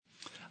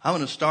I'm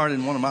going to start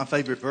in one of my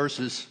favorite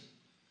verses.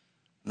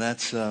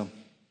 That's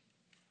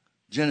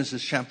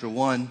Genesis chapter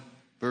 1,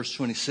 verse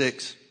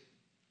 26.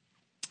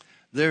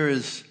 There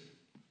is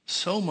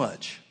so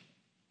much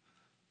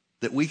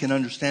that we can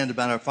understand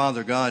about our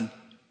Father God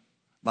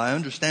by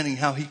understanding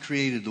how He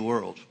created the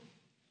world,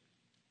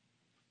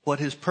 what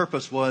His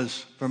purpose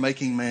was for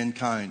making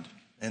mankind,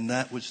 and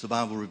that which the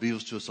Bible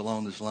reveals to us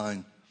along this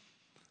line.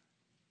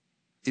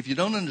 If you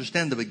don't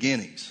understand the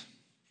beginnings,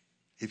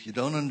 if you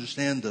don't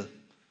understand the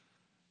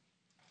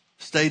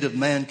state of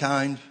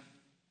mankind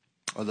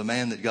or the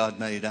man that God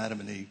made,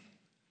 Adam and Eve,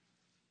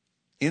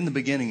 in the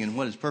beginning and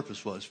what His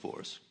purpose was for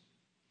us,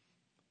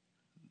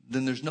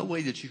 then there's no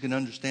way that you can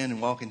understand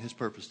and walk in His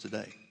purpose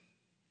today.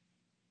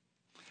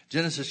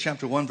 Genesis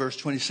chapter 1 verse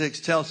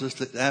 26 tells us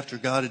that after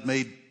God had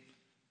made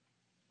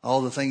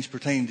all the things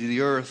pertaining to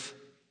the earth,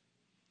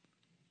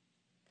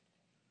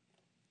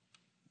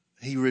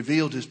 He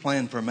revealed His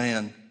plan for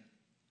man.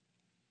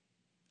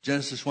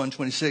 Genesis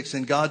 1:26,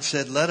 and God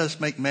said, let us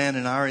make man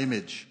in our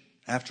image,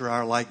 after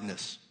our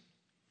likeness.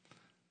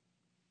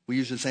 We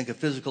usually think of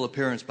physical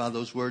appearance by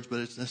those words,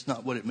 but that's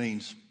not what it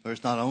means, or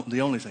it's not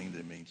the only thing that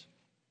it means.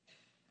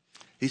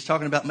 He's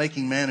talking about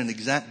making man an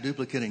exact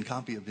duplicate and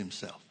copy of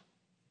Himself.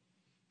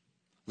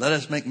 Let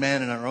us make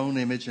man in our own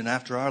image and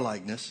after our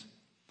likeness,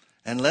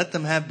 and let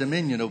them have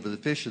dominion over the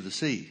fish of the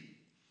sea,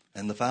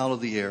 and the fowl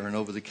of the air, and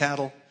over the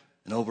cattle,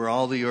 and over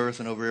all the earth,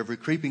 and over every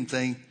creeping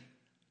thing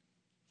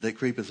that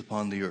creepeth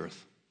upon the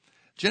earth.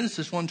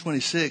 Genesis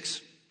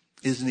 1:26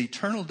 is an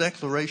eternal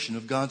declaration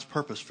of God's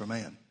purpose for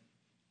man.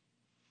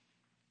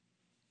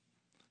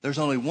 There's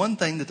only one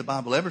thing that the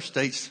Bible ever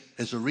states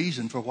as a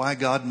reason for why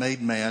God made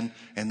man,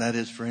 and that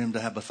is for him to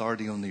have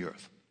authority on the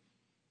earth.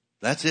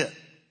 That's it.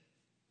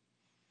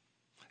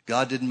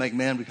 God didn't make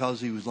man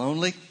because He was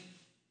lonely.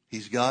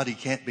 He's God. He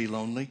can't be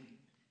lonely.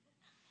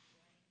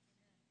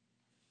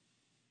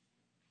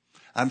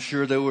 I'm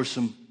sure there were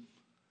some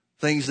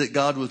things that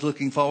God was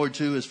looking forward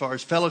to as far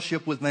as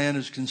fellowship with man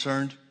is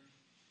concerned,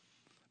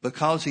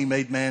 because He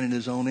made man in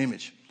His own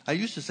image. I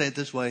used to say it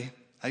this way.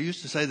 I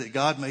used to say that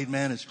God made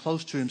man as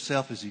close to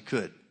Himself as He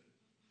could,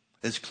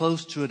 as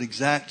close to an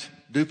exact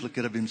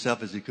duplicate of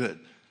Himself as He could.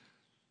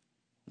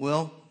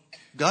 Well,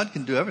 God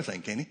can do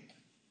everything, can He?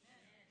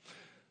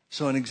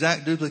 So an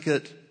exact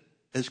duplicate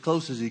as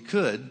close as He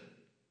could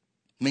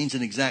means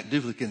an exact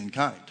duplicate in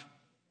kind.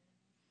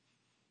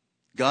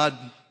 God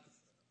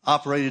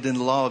operated in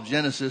the law of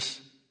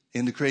Genesis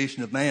in the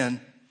creation of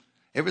man.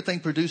 Everything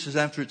produces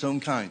after its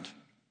own kind.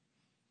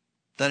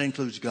 That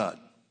includes God.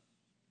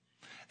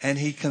 And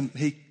He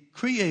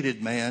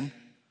created man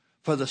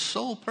for the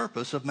sole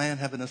purpose of man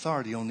having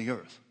authority on the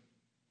earth.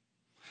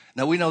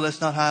 Now we know that's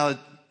not how it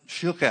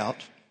shook out.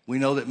 We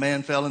know that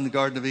man fell in the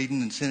Garden of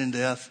Eden and sin and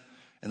death,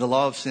 and the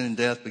law of sin and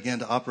death began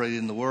to operate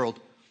in the world.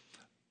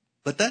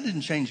 But that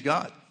didn't change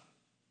God.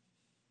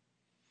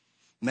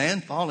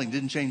 Man falling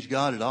didn't change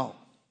God at all.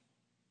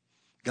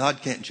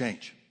 God can't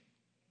change.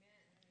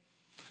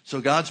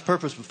 So God's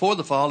purpose before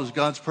the fall is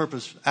God's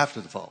purpose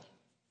after the fall.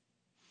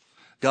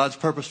 God's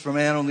purpose for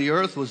man on the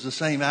earth was the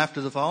same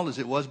after the fall as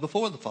it was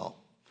before the fall.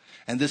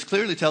 And this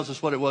clearly tells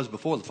us what it was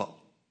before the fall.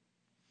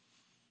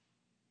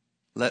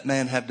 Let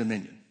man have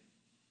dominion.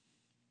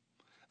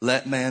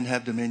 Let man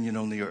have dominion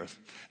on the earth.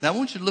 Now I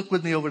want you to look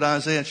with me over to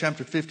Isaiah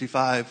chapter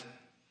 55.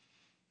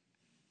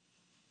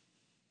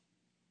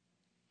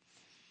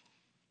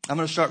 I'm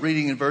going to start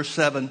reading in verse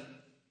 7.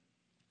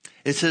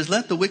 It says,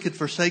 let the wicked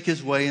forsake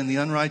his way and the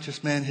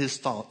unrighteous man his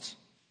thoughts.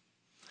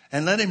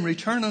 And let him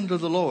return unto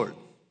the Lord,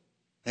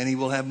 and He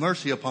will have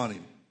mercy upon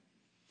him.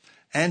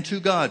 And to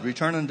God,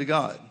 return unto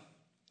God,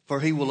 for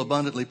He will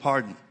abundantly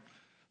pardon.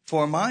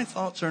 For my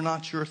thoughts are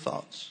not your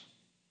thoughts,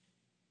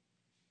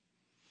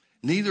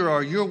 neither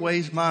are your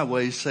ways my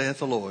ways, saith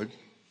the Lord.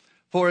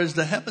 For as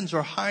the heavens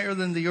are higher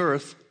than the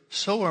earth,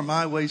 so are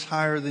my ways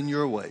higher than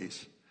your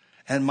ways,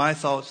 and my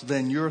thoughts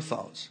than your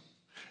thoughts.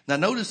 Now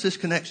notice this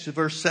connects to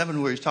verse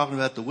 7 where He's talking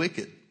about the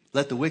wicked.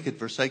 Let the wicked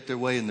forsake their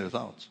way and their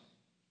thoughts.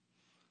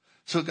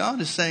 So God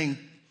is saying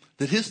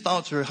that His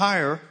thoughts are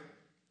higher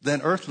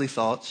than earthly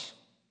thoughts.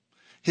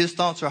 His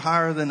thoughts are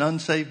higher than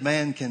unsaved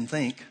man can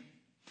think.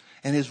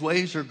 And His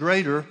ways are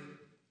greater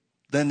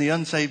than the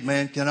unsaved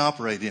man can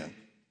operate in.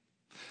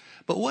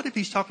 But what if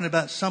He's talking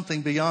about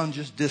something beyond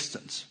just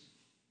distance?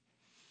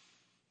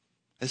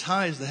 As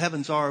high as the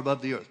heavens are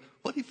above the earth.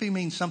 What if He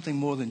means something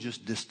more than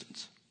just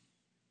distance?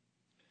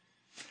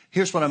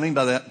 Here's what I mean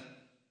by that.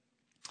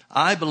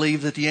 I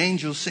believe that the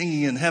angels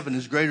singing in heaven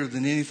is greater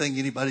than anything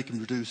anybody can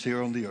produce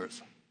here on the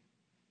earth.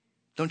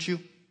 Don't you?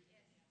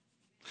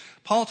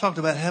 Paul talked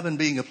about heaven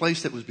being a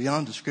place that was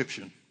beyond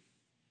description.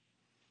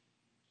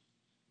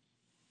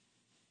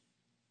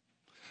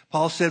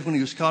 Paul said when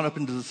he was caught up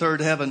into the third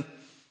heaven,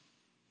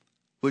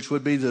 which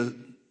would be the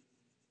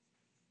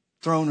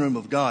throne room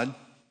of God,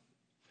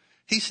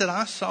 he said,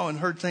 I saw and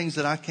heard things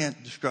that I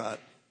can't describe.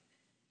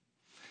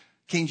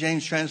 King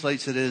James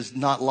translates it as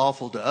not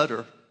lawful to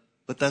utter,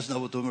 but that's not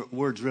what the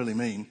words really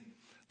mean.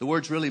 The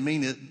words really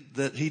mean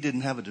that He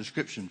didn't have a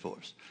description for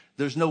us.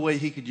 There's no way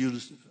He could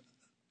use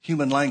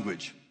human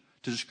language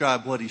to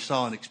describe what he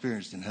saw and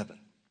experienced in heaven.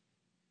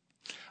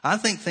 I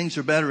think things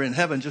are better in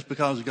heaven just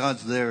because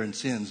God's there and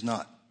sin's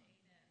not.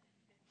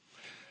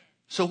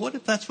 So what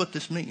if that's what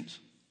this means?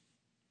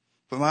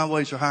 For my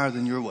ways are higher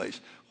than your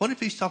ways. What if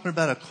he's talking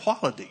about a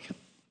quality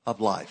of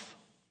life?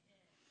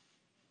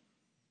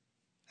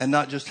 And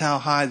not just how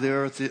high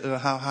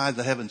how high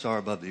the heavens are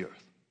above the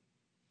earth.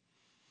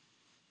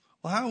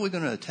 Well, how are we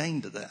going to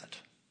attain to that?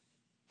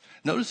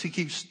 Notice he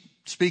keeps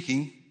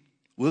speaking.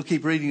 We'll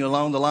keep reading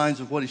along the lines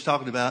of what he's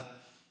talking about.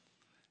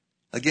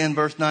 Again,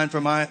 verse 9,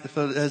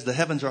 for as the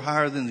heavens are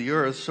higher than the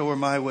earth, so are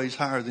my ways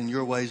higher than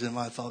your ways and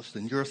my thoughts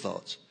than your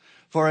thoughts.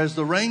 For as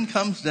the rain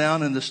comes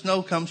down and the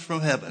snow comes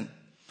from heaven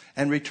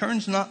and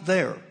returns not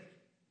there,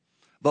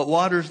 but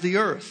waters the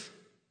earth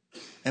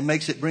and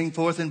makes it bring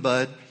forth and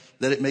bud,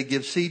 that it may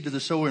give seed to the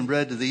sower and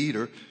bread to the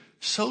eater,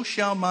 so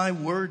shall my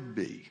word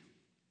be.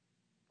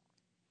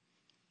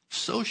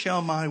 So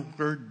shall my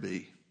word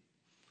be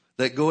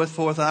that goeth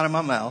forth out of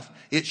my mouth.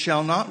 It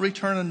shall not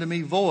return unto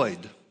me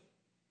void.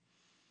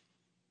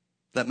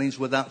 That means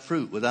without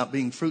fruit, without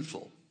being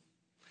fruitful.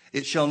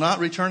 It shall not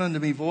return unto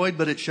me void,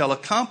 but it shall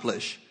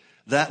accomplish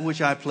that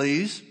which I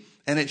please,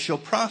 and it shall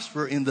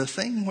prosper in the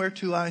thing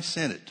whereto I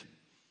sent it.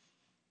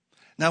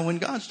 Now, when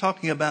God's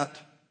talking about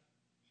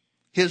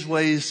his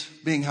ways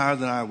being higher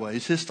than our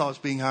ways, his thoughts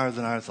being higher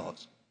than our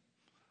thoughts,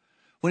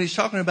 when he's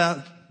talking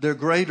about they're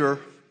greater,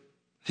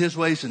 his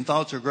ways and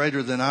thoughts are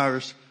greater than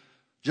ours,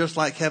 just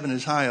like heaven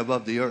is high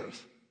above the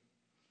earth.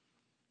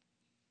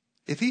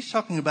 If he's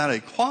talking about a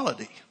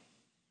quality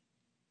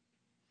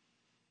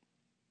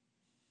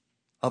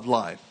of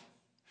life,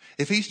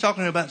 if he's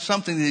talking about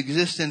something that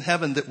exists in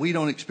heaven that we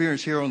don't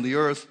experience here on the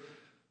earth,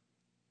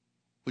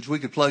 which we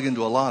could plug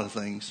into a lot of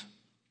things,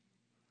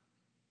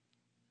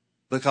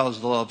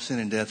 because the law of sin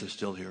and death is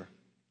still here,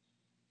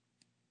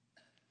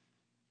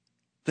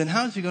 then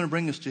how is he going to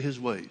bring us to his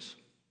ways?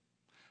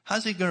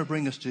 How's he going to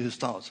bring us to his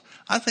thoughts?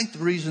 I think the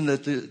reason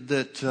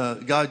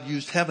that God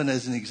used heaven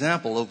as an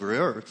example over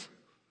earth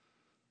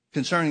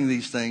concerning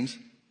these things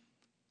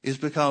is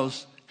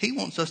because he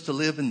wants us to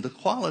live in the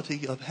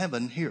quality of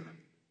heaven here.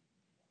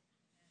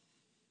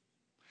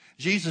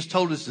 Jesus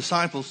told his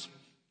disciples,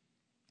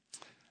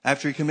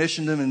 after he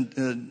commissioned them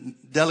and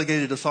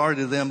delegated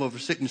authority to them over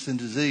sickness and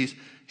disease,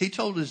 he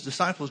told his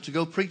disciples to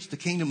go preach the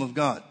kingdom of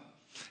God.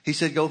 He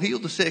said, go heal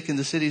the sick in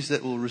the cities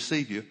that will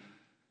receive you,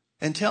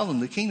 and tell them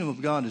the kingdom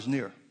of God is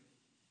near.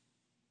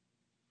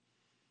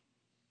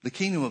 The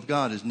kingdom of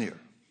God is near.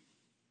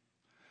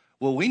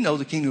 Well, we know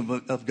the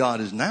kingdom of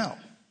God is now.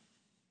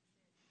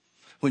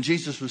 When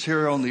Jesus was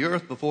here on the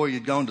earth, before he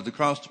had gone to the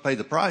cross to pay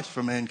the price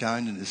for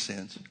mankind and his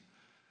sins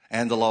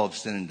and the law of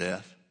sin and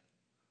death,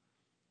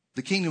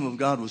 the kingdom of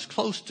God was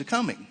close to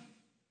coming.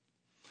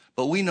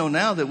 But we know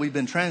now that we've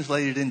been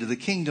translated into the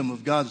kingdom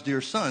of God's dear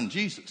son,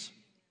 Jesus.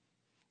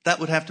 That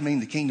would have to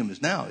mean the kingdom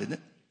is now, isn't it?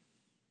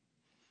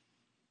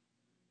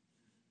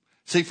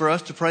 See, for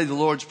us to pray the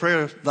Lord's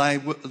Prayer,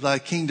 thy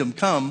kingdom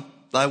come,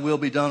 thy will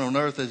be done on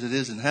earth as it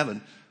is in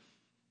heaven,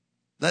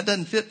 that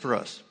doesn't fit for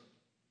us.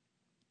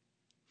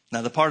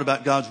 Now, the part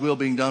about God's will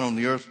being done on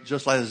the earth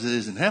just as it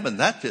is in heaven,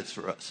 that fits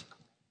for us.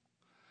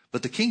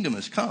 But the kingdom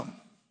has come.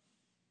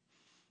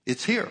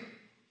 It's here.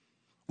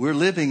 We're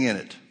living in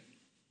it.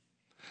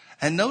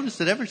 And notice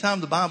that every time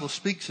the Bible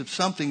speaks of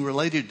something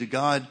related to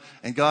God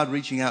and God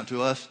reaching out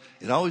to us,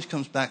 it always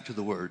comes back to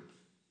the Word.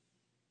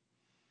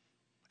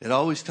 It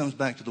always comes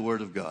back to the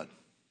Word of God.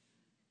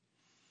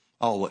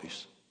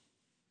 Always.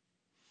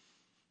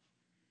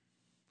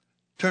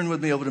 Turn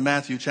with me over to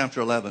Matthew chapter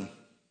 11.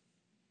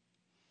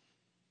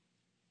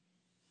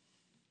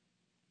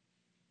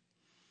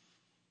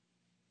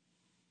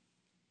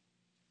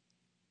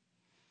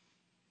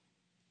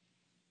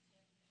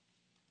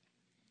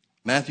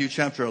 Matthew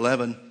chapter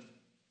 11.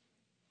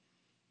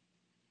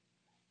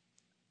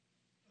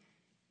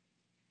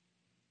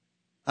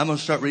 I'm going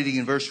to start reading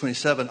in verse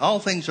 27. All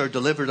things are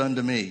delivered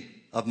unto me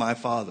of my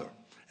Father,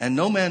 and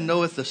no man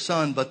knoweth the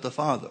Son but the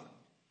Father.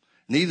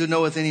 Neither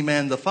knoweth any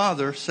man the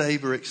Father,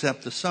 save or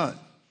except the Son,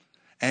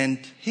 and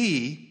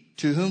he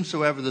to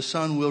whomsoever the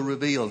Son will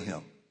reveal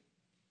him.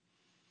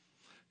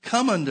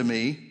 Come unto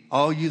me,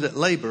 all you that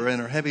labor and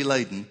are heavy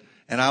laden,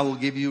 and I will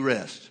give you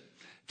rest.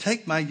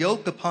 Take my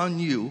yoke upon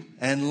you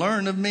and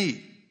learn of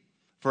me,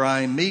 for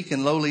I am meek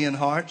and lowly in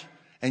heart,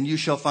 and you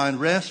shall find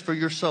rest for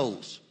your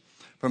souls.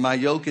 For my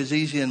yoke is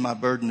easy and my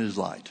burden is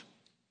light.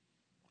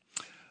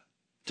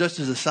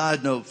 Just as a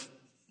side note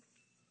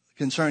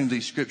concerning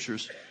these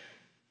scriptures,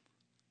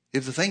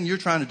 if the thing you're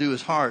trying to do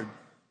is hard,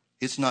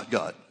 it's not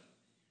God.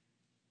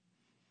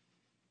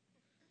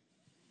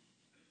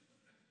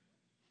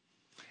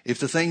 If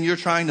the thing you're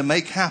trying to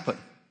make happen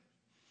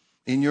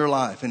in your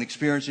life and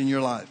experience in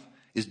your life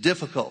is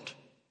difficult,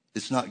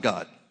 it's not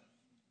God.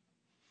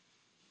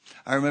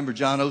 I remember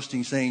John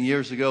Osteen saying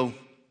years ago,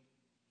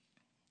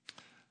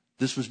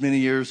 this was many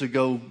years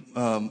ago,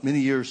 many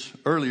years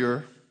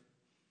earlier.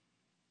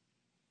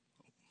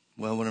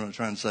 Well, what am I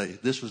trying to say?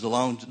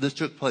 This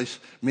took place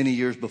many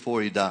years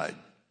before he died.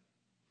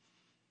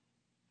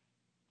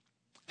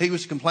 He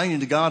was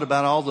complaining to God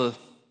about all the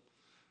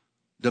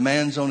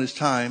demands on his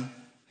time.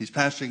 He's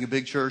pastoring a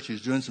big church.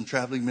 He's doing some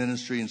traveling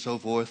ministry and so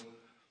forth.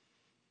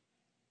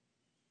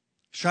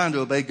 He's trying to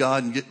obey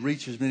God and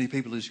reach as many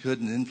people as he could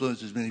and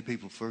influence as many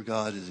people for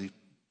God as he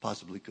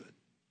possibly could.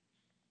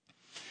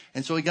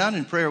 And so he got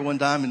in prayer one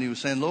time and he was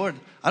saying, Lord,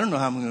 I don't know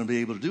how I'm going to be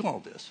able to do all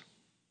this.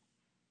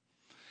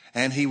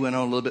 And he went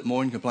on a little bit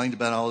more and complained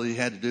about all that he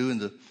had to do and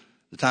the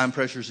time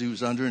pressures he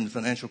was under and the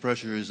financial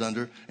pressure he was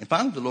under. And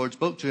finally the Lord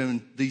spoke to him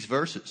in these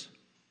verses.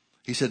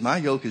 He said, my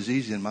yoke is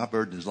easy and my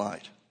burden is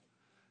light.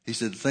 He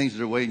said, the things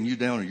that are weighing you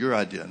down are your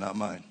idea, not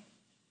mine.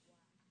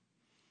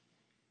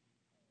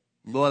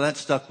 Boy, that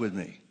stuck with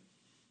me.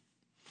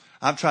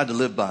 I've tried to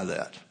live by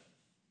that.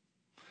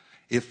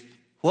 If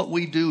what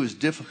we do is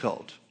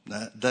difficult,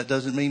 that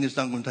doesn't mean it's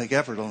not going to take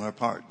effort on our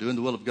part. Doing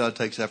the will of God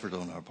takes effort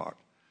on our part.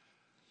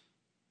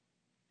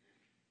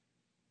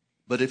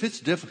 But if it's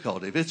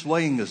difficult, if it's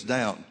weighing us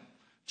down,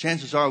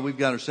 chances are we've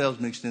got ourselves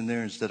mixed in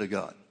there instead of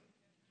God.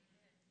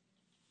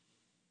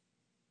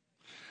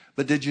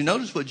 But did you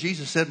notice what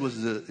Jesus said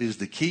is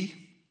the key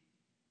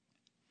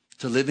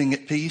to living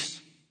at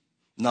peace,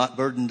 not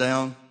burdened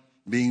down,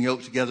 being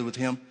yoked together with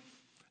him?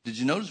 Did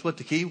you notice what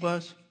the key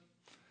was?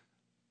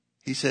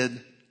 He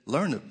said,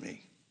 learn of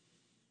me.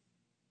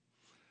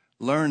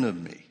 Learn of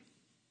me.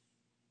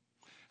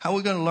 How are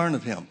we going to learn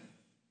of him?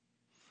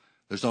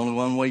 There's only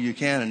one way you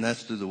can, and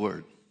that's through the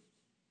Word.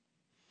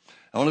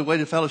 The only way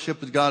to fellowship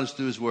with God is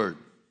through his Word.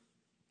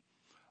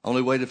 The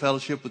only way to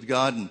fellowship with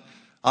God and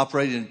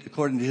operate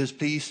according to his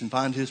peace and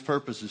find his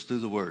purpose is through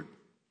the Word.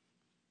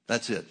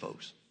 That's it,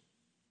 folks.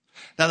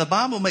 Now, the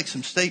Bible makes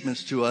some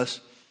statements to us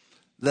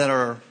that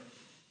are,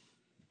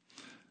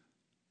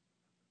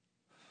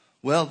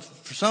 well,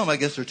 for some, I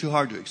guess they're too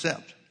hard to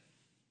accept.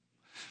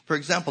 For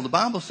example, the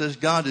Bible says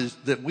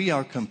that we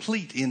are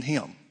complete in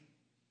him.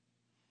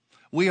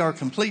 We are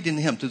complete in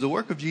him. Through the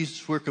work of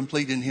Jesus, we're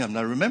complete in him.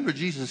 Now, remember,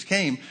 Jesus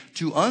came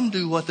to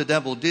undo what the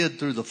devil did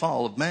through the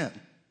fall of man.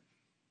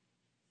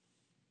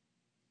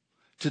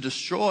 To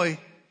destroy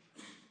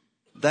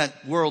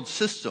that world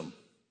system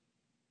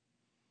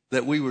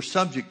that we were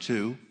subject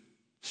to,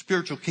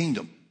 spiritual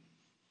kingdom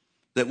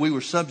that we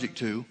were subject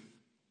to,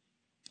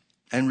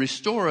 and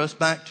restore us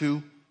back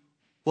to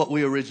what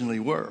we originally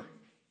were.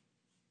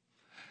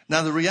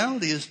 Now, the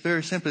reality is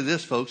very simply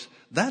this, folks.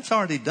 That's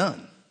already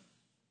done.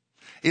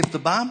 If the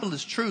Bible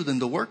is true, then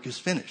the work is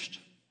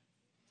finished.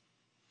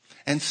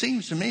 And it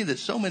seems to me that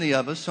so many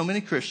of us, so many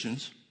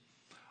Christians,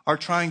 are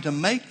trying to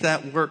make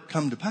that work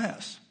come to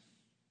pass.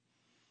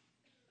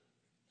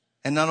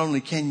 And not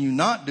only can you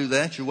not do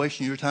that, you're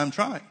wasting your time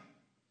trying.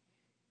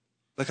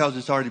 Because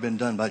it's already been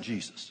done by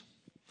Jesus.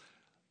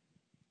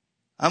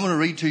 I'm going to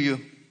read to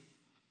you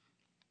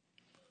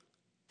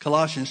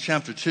Colossians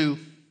chapter 2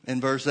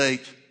 and verse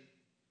 8.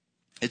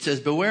 It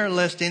says, beware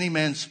lest any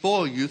man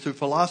spoil you through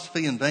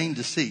philosophy and vain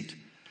deceit,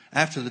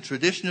 after the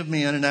tradition of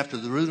men and after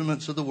the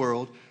rudiments of the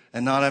world,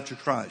 and not after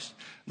Christ.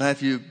 Now,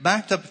 if you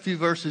backed up a few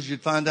verses,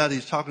 you'd find out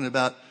he's talking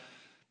about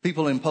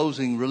people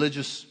imposing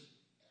religious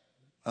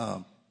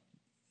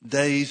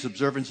days,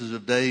 observances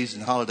of days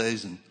and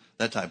holidays and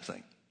that type of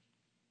thing.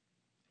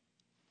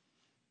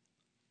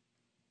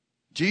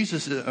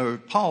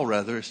 Paul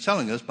is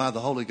telling us by the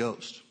Holy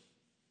Ghost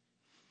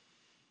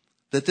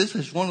that this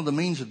is one of the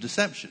means of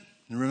deception.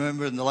 And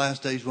remember, in the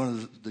last days, one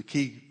of the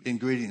key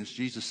ingredients,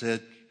 Jesus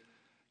said,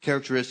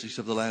 characteristics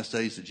of the last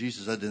days that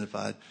Jesus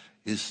identified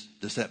is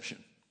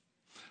deception.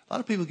 A lot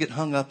of people get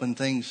hung up in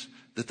things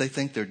that they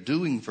think they're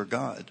doing for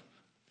God,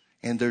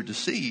 and they're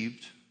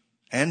deceived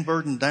and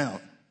burdened down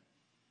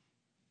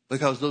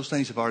because those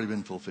things have already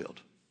been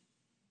fulfilled.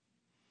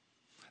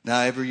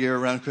 Now, every year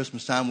around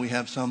Christmas time, we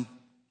have some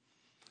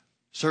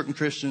certain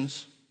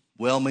Christians,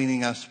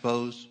 well-meaning, I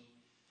suppose,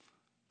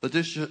 but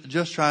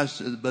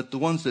the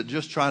ones that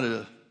just try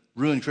to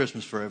ruin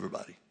Christmas for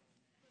everybody.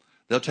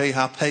 They'll tell you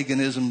how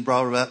paganism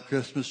brought about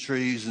Christmas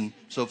trees and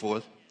so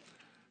forth.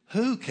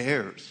 Who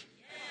cares?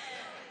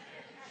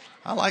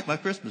 I like my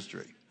Christmas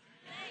tree.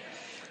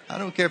 I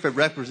don't care if it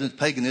represents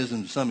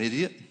paganism to some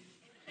idiot.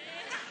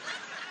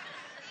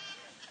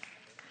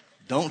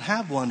 Don't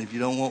have one if you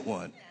don't want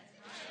one.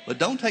 But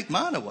don't take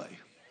mine away.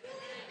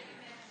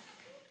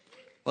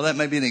 Well, that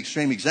may be an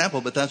extreme example,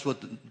 but that's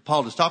what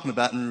Paul is talking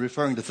about and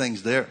referring to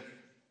things there.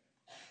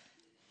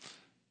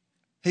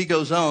 He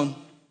goes on.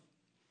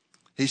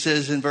 He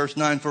says in verse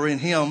 9, for in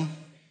him,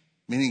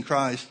 meaning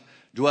Christ,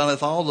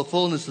 dwelleth all the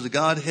fullness of the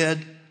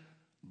Godhead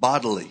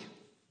bodily.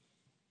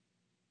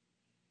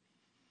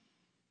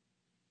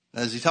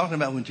 Now, is he talking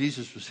about when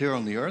Jesus was here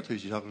on the earth, or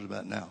is he talking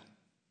about now?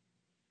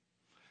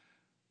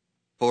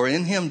 For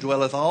in him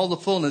dwelleth all the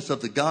fullness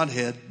of the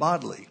Godhead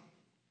bodily.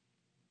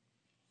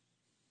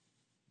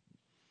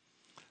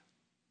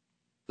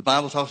 The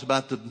Bible talks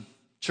about the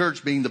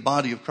church being the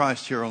body of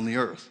Christ here on the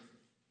earth.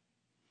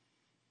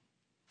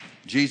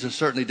 Jesus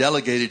certainly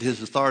delegated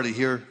his authority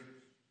here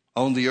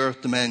on the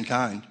earth to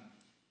mankind.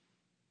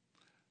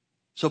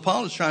 So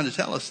Paul is trying to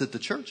tell us that the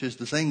church is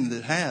the thing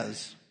that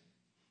has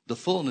the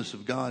fullness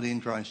of God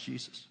in Christ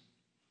Jesus.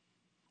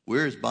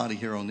 We're his body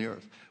here on the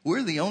earth.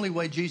 We're the only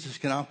way Jesus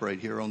can operate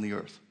here on the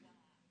earth.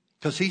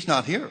 because he's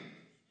not here.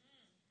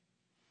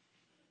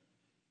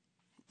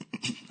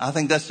 I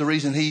think that's the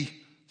reason he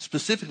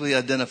specifically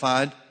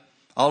identified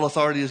all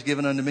authority is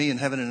given unto me in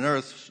heaven and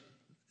earth,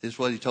 is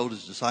what he told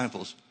his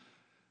disciples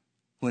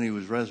when he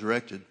was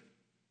resurrected.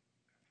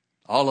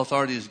 All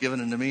authority is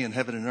given unto me in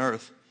heaven and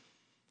earth.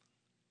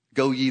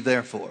 Go ye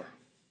therefore.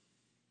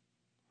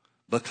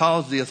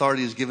 Because the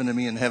authority is given to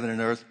me in heaven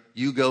and earth,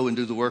 you go and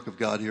do the work of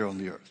God here on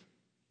the earth.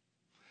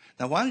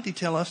 Now, why did he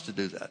tell us to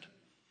do that?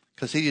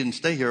 Because he didn't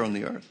stay here on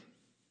the earth.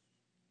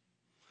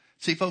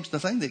 See, folks, the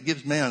thing that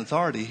gives man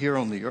authority here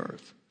on the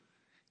earth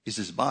is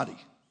his body.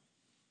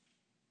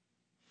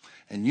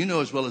 And you know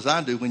as well as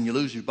I do, when you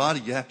lose your body,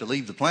 you have to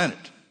leave the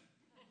planet.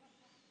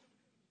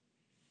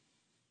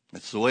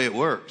 That's the way it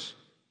works.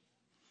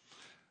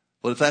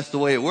 Well, if that's the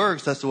way it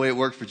works, that's the way it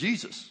worked for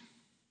Jesus.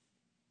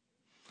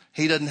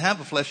 He doesn't have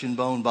a flesh and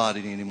bone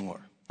body anymore,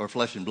 or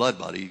flesh and blood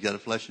body. He's got a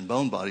flesh and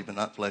bone body, but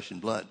not flesh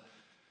and blood.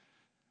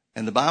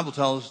 And the Bible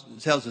tells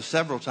us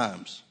several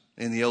times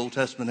in the Old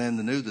Testament and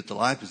the New that the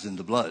life is in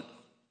the blood.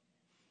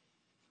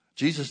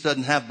 Jesus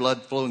doesn't have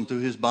blood flowing through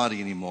his body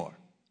anymore.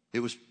 It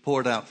was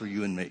poured out for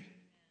you and me.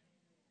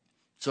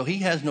 So he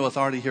has no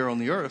authority here on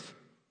the earth,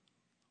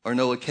 or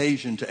no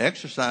occasion to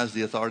exercise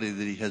the authority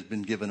that he has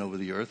been given over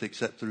the earth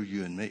except through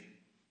you and me.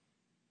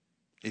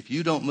 If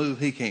you don't move,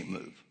 he can't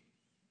move.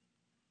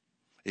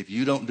 If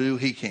you don't do,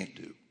 he can't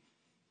do.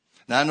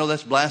 Now, I know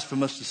that's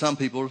blasphemous to some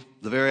people,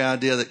 the very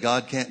idea that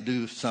God can't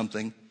do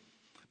something.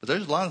 But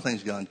there's a lot of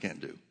things God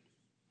can't do.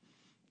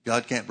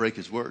 God can't break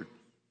his word.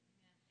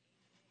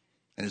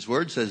 And his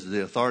word says that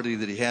the authority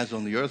that he has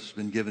on the earth has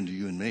been given to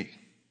you and me.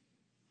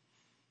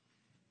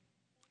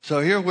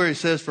 So here where he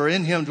says, for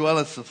in him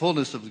dwelleth the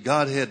fullness of the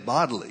Godhead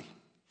bodily.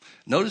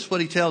 Notice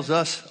what he tells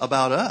us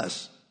about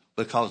us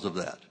because of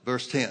that.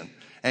 Verse 10.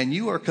 And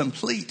you are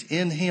complete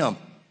in him,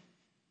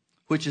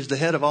 which is the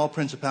head of all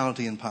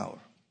principality and power.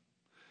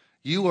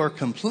 You are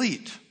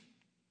complete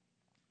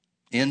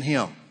in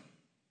him.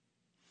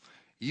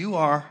 You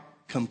are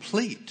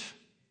complete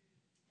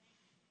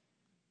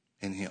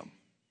in him.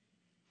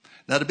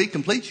 Now, to be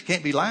complete, you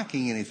can't be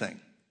lacking anything.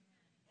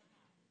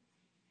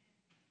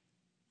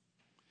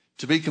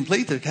 To be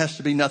complete, there has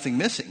to be nothing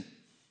missing.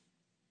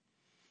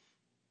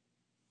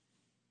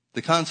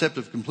 The concept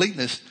of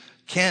completeness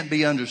can't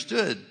be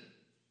understood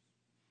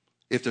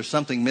if there's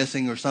something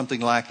missing or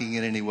something lacking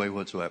in any way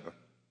whatsoever.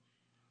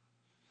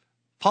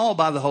 Paul,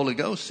 by the Holy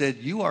Ghost, said,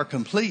 you are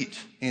complete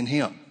in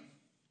him.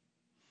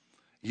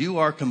 You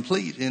are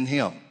complete in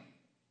him.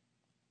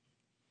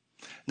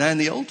 Now, in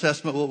the Old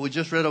Testament, what we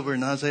just read over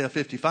in Isaiah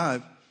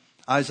 55,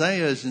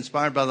 Isaiah is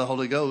inspired by the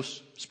Holy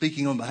Ghost,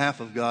 speaking on behalf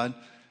of God,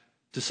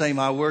 to say,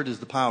 my word is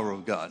the power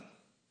of God.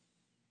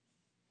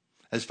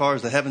 As far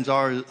as the heavens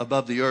are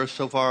above the earth,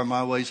 so far are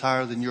my ways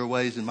higher than your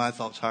ways, and my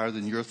thoughts higher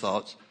than your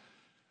thoughts.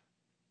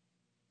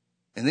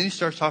 And then he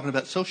starts talking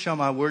about, so shall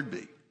my word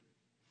be.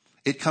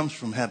 It comes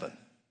from heaven.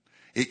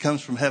 It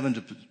comes from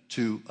heaven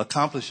to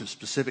accomplish a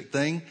specific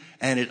thing,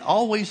 and it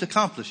always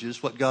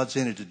accomplishes what God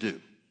sent it to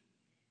do.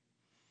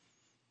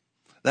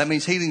 That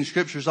means healing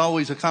scriptures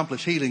always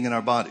accomplish healing in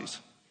our bodies.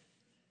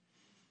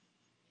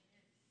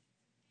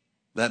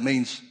 That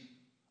means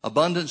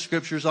abundant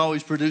scriptures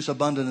always produce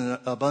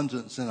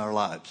abundance in our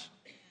lives.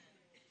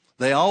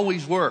 They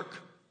always work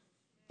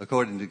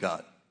according to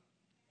God.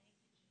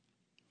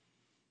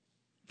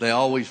 They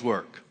always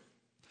work.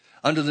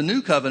 Under the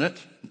new covenant,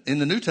 in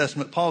the New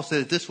Testament, Paul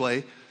said it this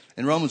way.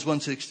 In Romans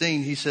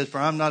 1:16, he said, for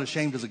I'm not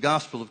ashamed of the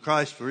gospel of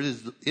Christ, for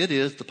it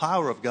is the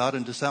power of God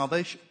unto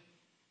salvation.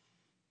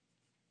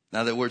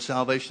 Now, that word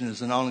salvation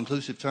is an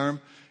all-inclusive term.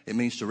 It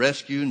means to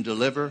rescue and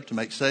deliver, to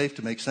make safe,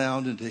 to make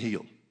sound, and to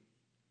heal.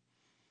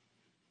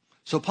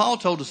 So Paul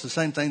told us the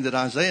same thing that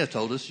Isaiah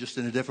told us, just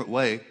in a different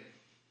way.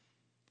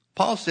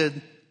 Paul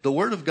said, the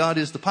word of God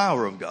is the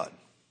power of God.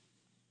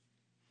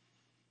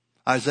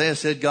 Isaiah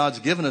said, God's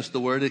given us the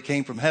word. It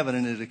came from heaven,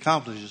 and it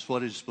accomplishes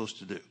what it's supposed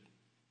to do.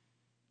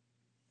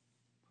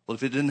 Well,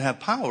 if it didn't have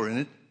power in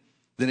it,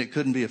 then it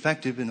couldn't be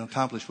effective and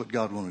accomplish what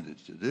God wanted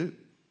it to do.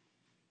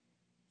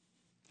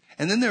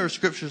 And then there are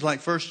scriptures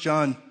like 1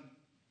 John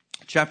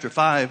chapter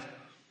 5,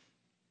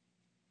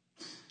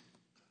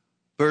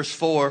 verse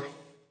 4.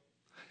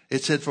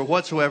 It said, for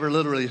whatsoever,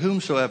 literally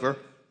whomsoever,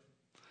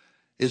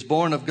 is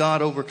born of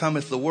God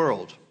overcometh the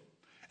world.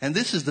 And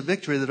this is the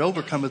victory that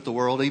overcometh the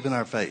world, even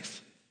our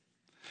faith.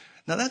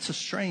 Now that's a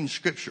strange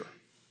scripture,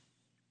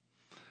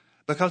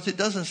 because it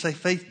doesn't say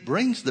faith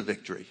brings the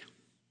victory.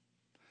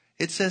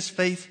 It says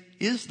faith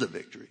is the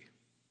victory.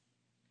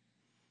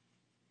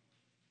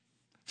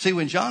 See,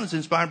 when John is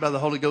inspired by the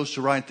Holy Ghost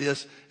to write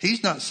this,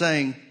 he's not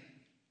saying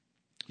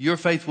your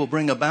faith will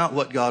bring about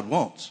what God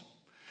wants.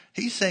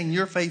 He's saying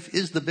your faith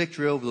is the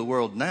victory over the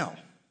world now.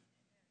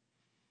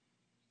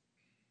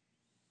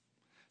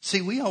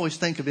 See, we always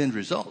think of end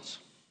results.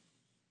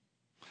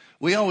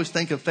 We always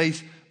think of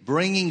faith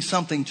bringing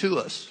something to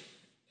us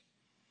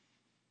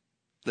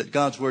that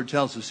God's word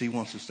tells us he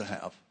wants us to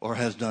have or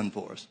has done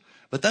for us.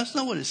 But that's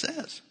not what it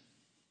says.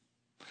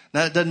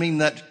 Now, it doesn't mean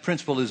that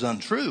principle is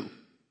untrue.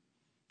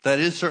 That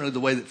is certainly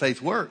the way that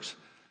faith works.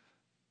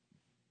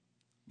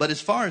 But as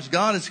far as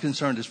God is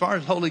concerned, as far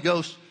as Holy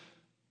Ghost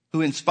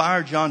who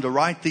inspired John to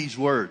write these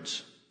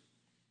words,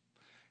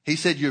 he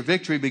said, your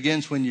victory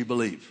begins when you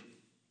believe.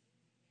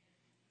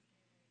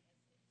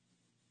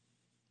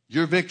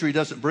 Your victory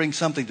doesn't bring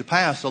something to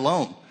pass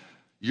alone.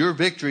 Your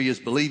victory is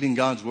believing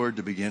God's word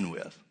to begin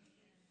with.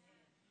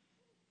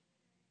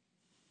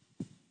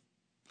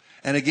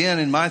 And again,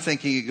 in my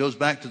thinking, it goes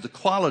back to the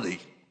quality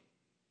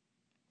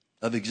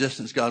of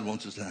existence God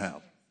wants us to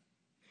have.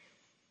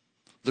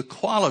 The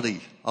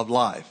quality of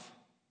life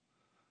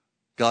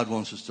God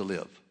wants us to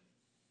live.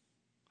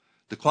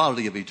 The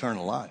quality of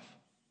eternal life.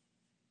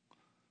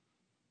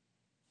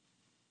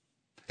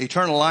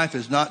 Eternal life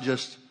is not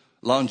just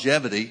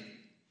longevity,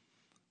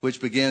 which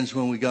begins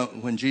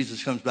when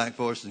Jesus comes back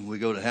for us and we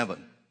go to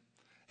heaven.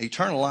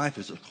 Eternal life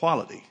is a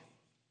quality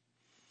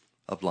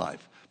of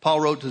life. Paul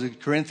wrote to the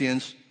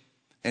Corinthians,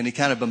 and he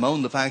kind of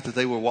bemoaned the fact that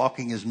they were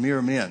walking as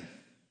mere men.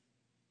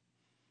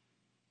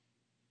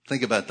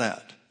 Think about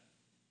that.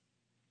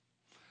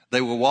 They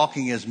were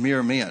walking as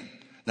mere men.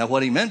 Now,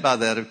 what he meant by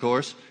that, of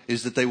course,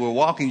 is that they were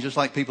walking just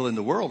like people in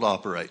the world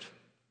operate.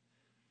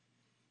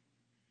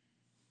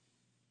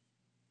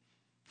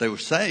 They were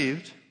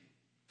saved,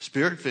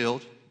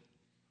 Spirit-filled.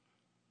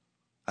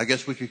 I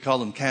guess we could call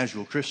them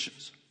casual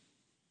Christians.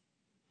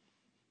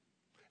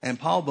 And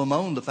Paul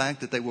bemoaned the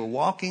fact that they were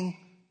walking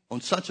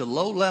on such a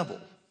low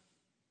level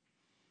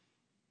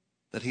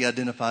that he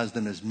identifies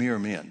them as mere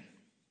men.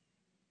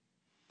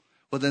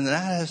 Well, then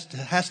that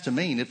has to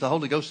mean, if the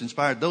Holy Ghost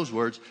inspired those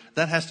words,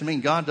 that has to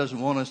mean God doesn't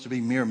want us to be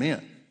mere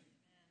men.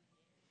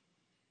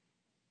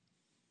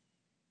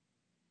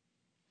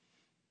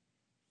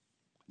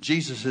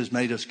 Jesus has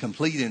made us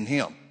complete in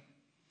him.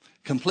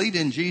 Complete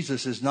in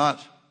Jesus is not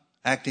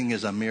acting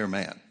as a mere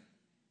man.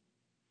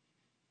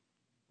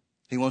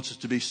 He wants us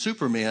to be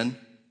supermen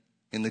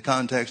in the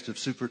context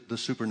of the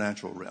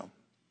supernatural realm.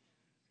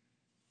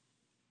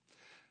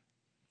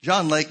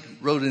 John Lake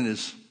wrote in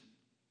his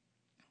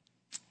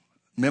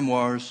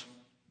memoirs,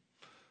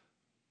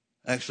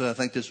 actually I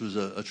think this was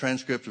a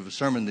transcript of a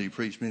sermon that he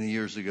preached many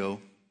years ago.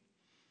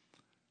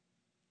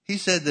 He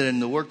said that in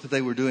the work that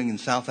they were doing in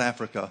South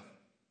Africa,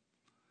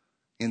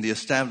 in the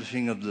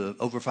establishing of the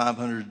over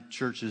 500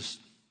 churches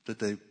that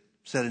they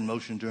set in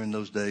motion during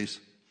those days,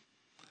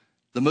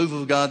 the move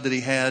of God that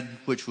he had,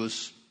 which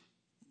was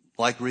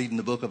like reading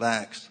the book of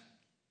Acts,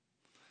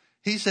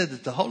 he said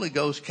that the Holy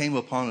Ghost came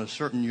upon a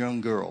certain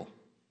young girl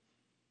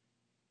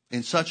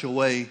in such a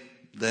way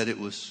that it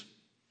was,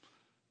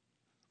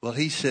 well,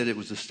 he said it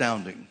was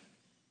astounding.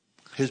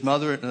 His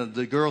mother,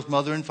 the girl's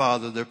mother and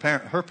father,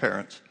 her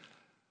parents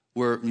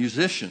were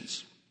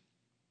musicians.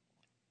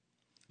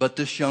 But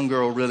this young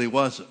girl really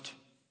wasn't.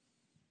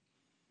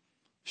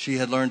 She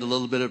had learned a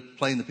little bit of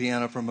playing the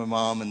piano from her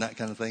mom and that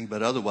kind of thing,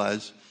 but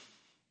otherwise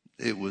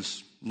it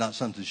was not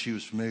something she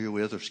was familiar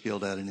with or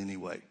skilled at in any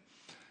way.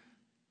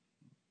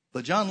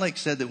 But John Lake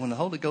said that when the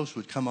Holy Ghost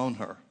would come on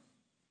her,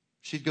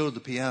 she'd go to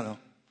the piano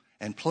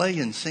and play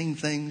and sing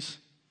things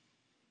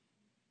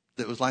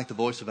that was like the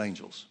voice of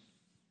angels,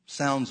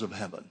 sounds of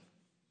heaven.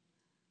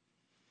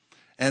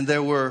 And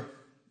there was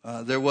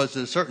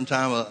at a certain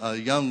time a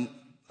young,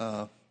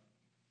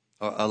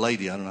 a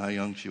lady, I don't know how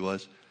young she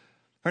was.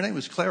 Her name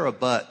was Clara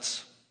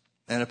Butts.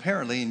 And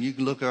apparently, and you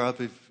can look her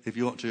up if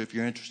you want to, if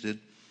you're interested,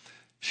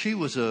 she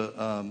was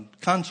a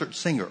concert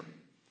singer.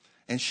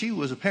 And she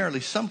was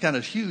apparently some kind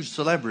of huge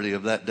celebrity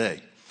of that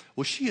day.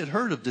 Well, she had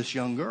heard of this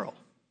young girl.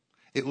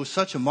 It was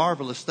such a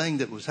marvelous thing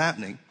that was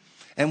happening.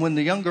 And when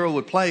the young girl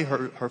would play,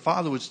 her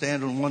father would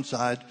stand on one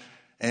side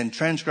and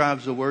transcribe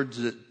the words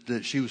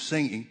that she was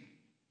singing.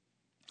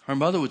 Her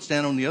mother would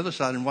stand on the other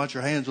side and watch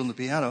her hands on the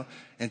piano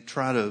and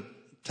try to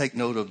take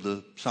note of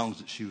the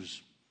songs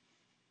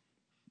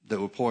that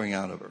were pouring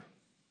out of her.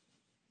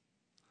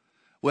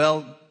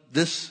 Well,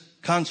 this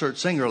concert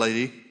singer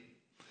lady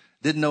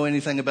didn't know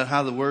anything about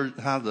how the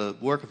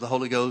work of the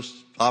Holy Ghost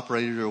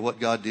operated or what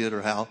God did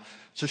or how.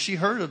 So she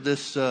heard of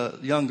this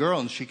young girl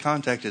and she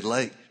contacted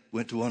Lake,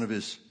 went to one of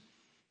his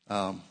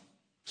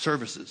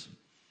services.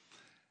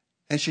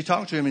 And she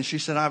talked to him and she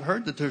said, I've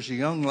heard that there's a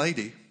young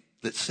lady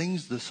that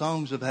sings the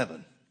songs of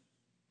heaven.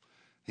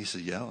 He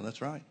said, yeah, well,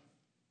 that's right.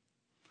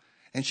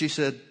 And she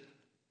said,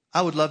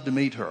 I would love to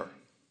meet her.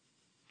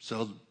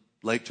 So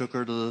Lake took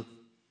her to the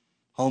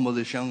home of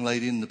this young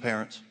lady and the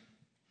parents.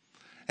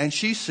 And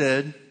she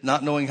said,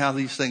 not knowing how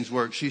these things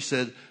work, she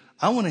said,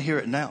 I want to hear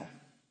it now.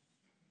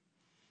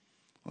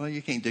 Well,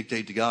 you can't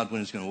dictate to God when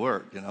it's going to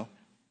work, you know.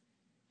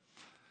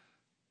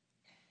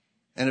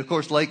 And of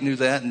course, Lake knew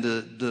that and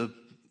the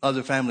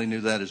other family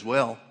knew that as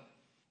well.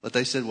 But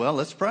they said, well,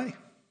 let's pray.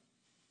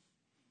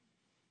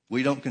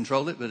 We don't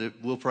control it, but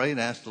we'll pray and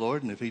ask the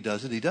Lord. And if he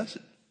does it, he does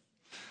it.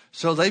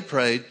 So they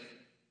prayed,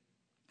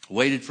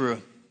 waited for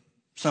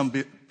some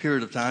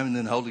period of time, and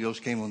then the Holy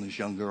Ghost came on this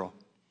young girl.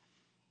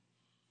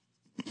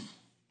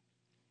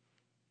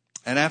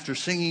 And after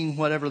singing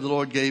whatever the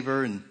Lord gave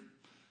her and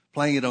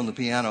playing it on the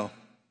piano,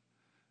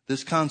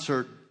 this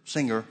concert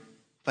singer,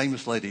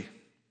 famous lady,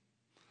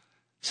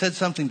 said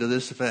something to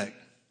this effect.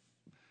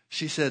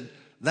 She said,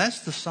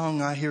 That's the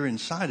song I hear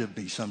inside of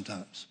me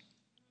sometimes.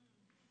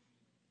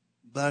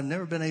 But I've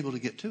never been able to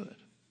get to it.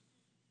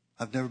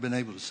 I've never been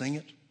able to sing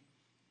it.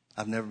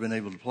 I've never been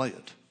able to play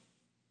it.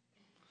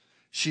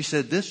 She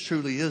said, this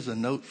truly is a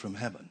note from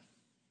heaven.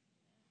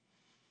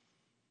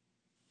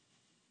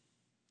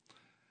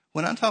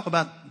 When I talk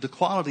about the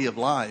quality of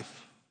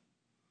life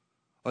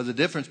or the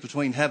difference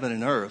between heaven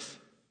and earth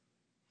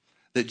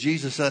that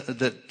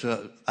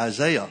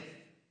Isaiah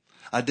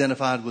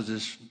identified was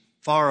as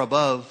far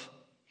above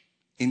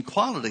in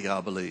quality,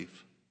 I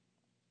believe,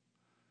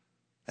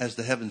 as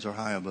the heavens are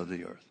high above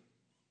the earth.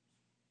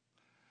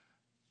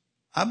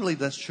 I believe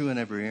that's true in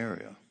every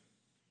area.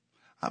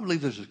 I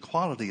believe there's a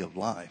quality of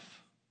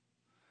life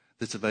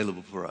that's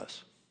available for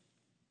us.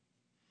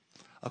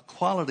 A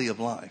quality of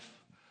life.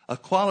 A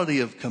quality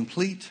of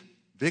complete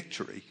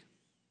victory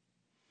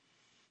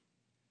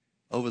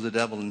over the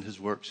devil and his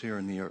works here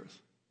in the earth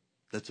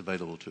that's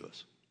available to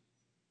us.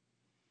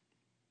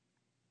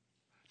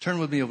 Turn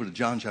with me over to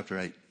John chapter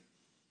 8.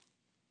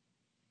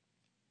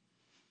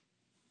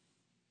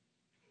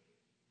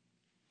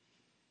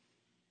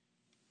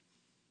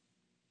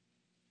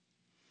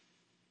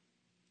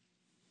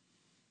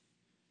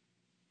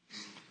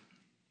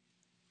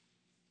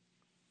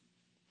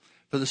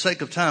 For the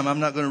sake of time, I'm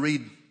not going to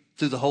read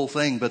through the whole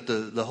thing, but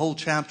the whole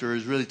chapter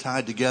is really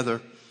tied together.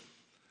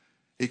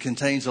 It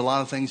contains a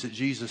lot of things that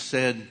Jesus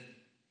said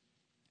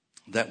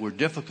that were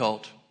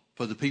difficult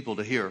for the people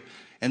to hear.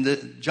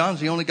 And John's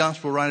the only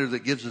gospel writer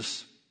that gives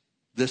us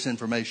this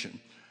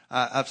information.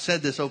 I've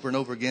said this over and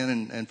over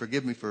again, and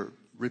forgive me for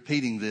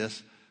repeating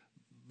this,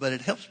 but it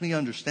helps me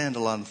understand a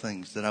lot of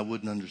things that I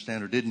wouldn't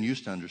understand or didn't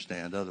used to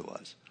understand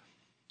otherwise.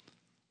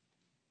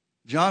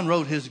 John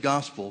wrote his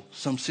gospel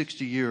some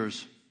 60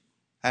 years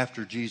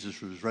after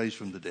Jesus was raised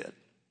from the dead.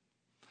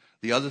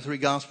 The other three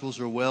gospels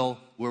were well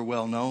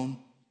known.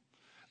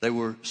 They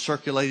were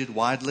circulated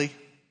widely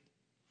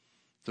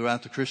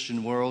throughout the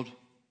Christian world.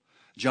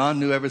 John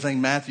knew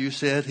everything Matthew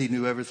said. He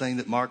knew everything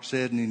that Mark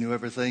said, and he knew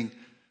everything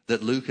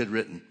that Luke had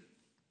written.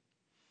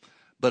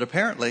 But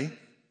apparently,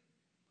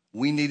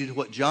 we needed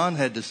what John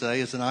had to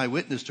say as an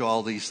eyewitness to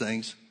all these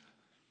things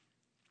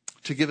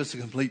to give us a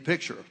complete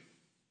picture.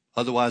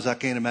 Otherwise, I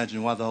can't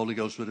imagine why the Holy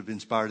Ghost would have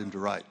inspired him to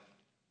write.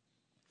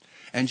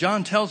 And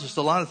John tells us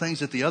a lot of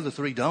things that the other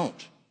three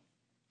don't.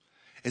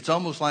 It's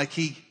almost like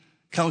he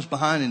comes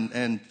behind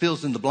and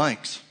fills in the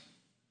blanks.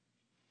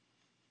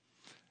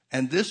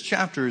 And this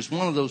chapter is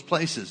one of those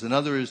places.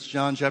 Another is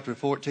John chapter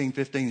 14,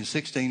 15, and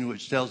 16,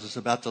 which tells us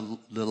about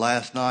the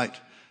last night,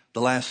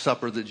 the Last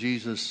Supper that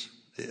Jesus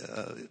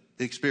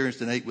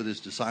experienced and ate with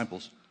his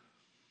disciples.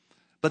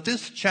 But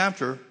this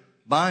chapter,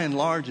 by and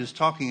large, is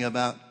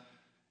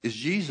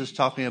Jesus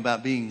talking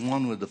about being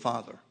one with the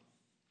Father.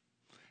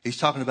 He's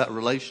talking about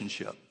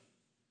relationship.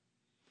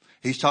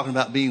 He's talking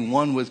about being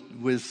one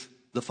with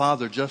the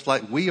Father, just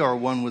like we are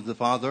one with the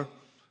Father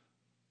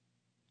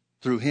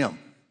through him.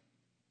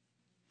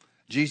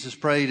 Jesus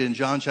prayed in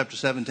John chapter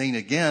 17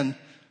 again,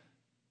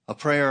 a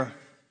prayer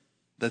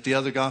that the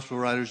other gospel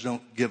writers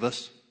don't give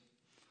us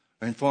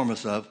or inform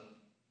us of.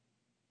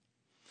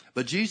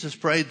 But Jesus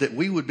prayed that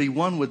we would be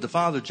one with the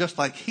Father just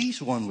like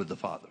he's one with the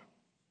Father.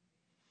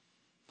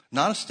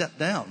 Not a step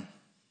down.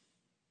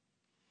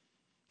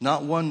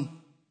 Not one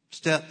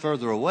step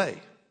further away,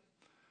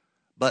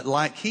 but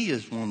like he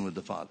is one with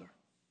the Father.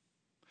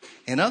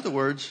 In other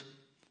words,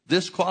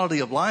 this quality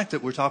of life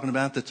that we're talking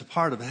about that's a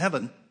part of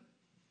heaven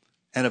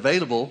and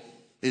available,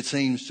 it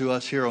seems to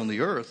us here on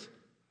the earth,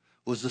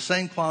 was the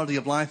same quality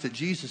of life that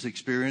Jesus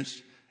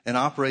experienced and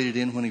operated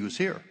in when he was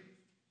here.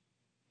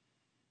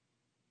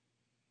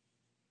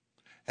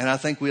 And I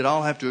think we'd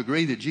all have to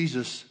agree that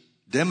Jesus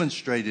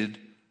demonstrated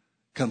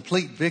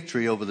complete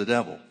victory over the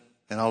devil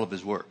and all of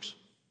his works.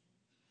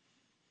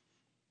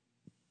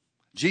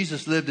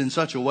 Jesus lived in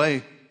such a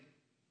way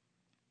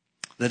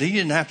that he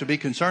didn't have to be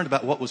concerned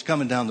about what was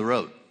coming down the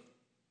road.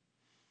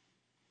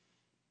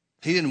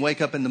 He didn't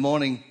wake up in the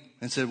morning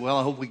and said, well,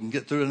 I hope we can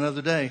get through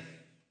another day.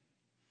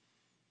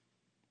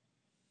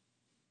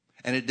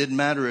 And it didn't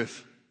matter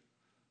if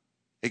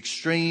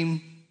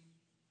extreme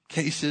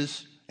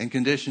cases and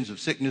conditions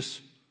of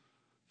sickness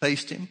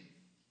faced him.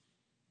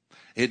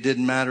 It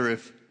didn't matter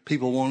if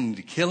people wanting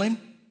to kill him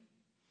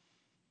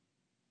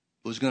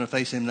was going to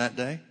face him that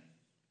day.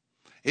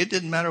 It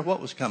didn't matter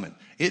what was coming.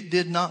 It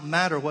did not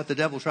matter what the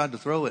devil tried to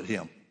throw at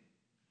him,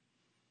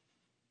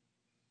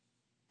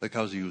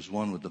 because he was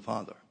one with the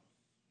Father.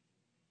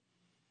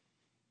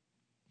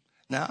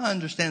 Now, I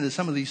understand that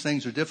some of these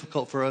things are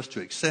difficult for us to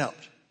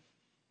accept.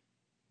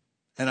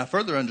 And I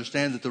further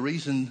understand that the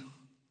reason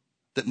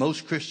that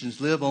most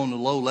Christians live on a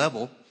low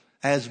level,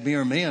 as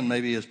mere men,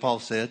 maybe as Paul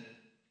said,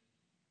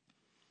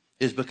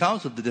 is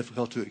because of the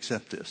difficulty to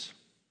accept this.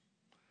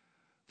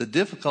 The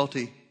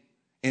difficulty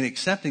in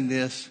accepting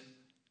this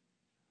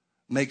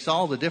makes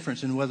all the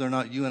difference in whether or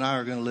not you and I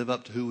are going to live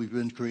up to who we've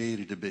been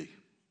created to be.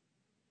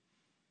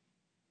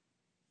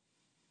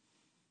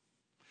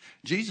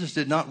 Jesus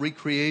did not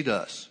recreate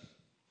us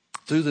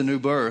through the new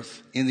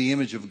birth in the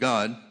image of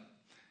God,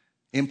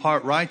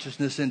 impart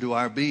righteousness into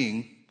our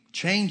being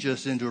change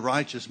us into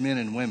righteous men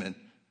and women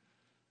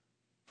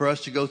for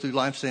us to go through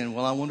life saying,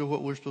 well, I wonder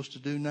what we're supposed to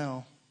do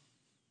now.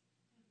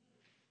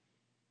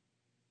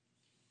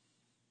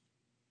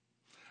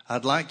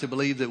 I'd like to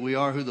believe that we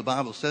are who the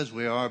Bible says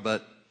we are,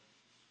 but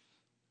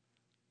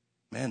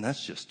man,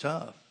 that's just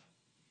tough.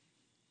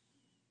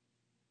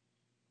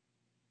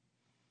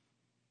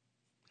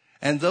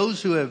 And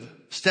those who have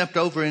stepped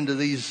over into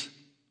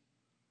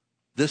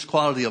this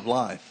quality of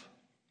life,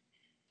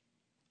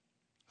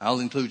 I'll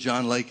include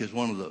John Lake as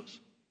one of those,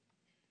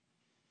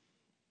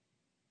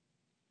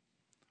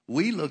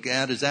 we look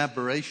at as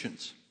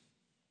aberrations.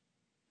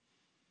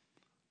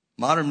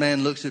 Modern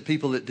man looks at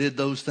people that did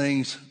those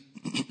things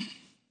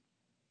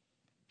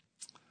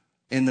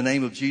in the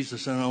name of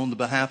Jesus and on the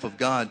behalf of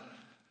God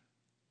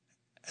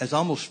as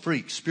almost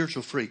freaks,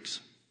 spiritual freaks.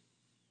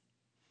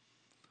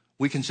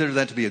 We consider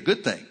that to be a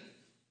good thing.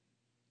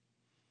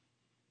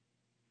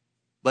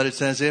 But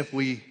it's as if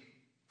we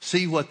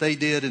see what they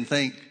did and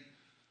think,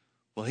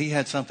 well, he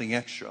had something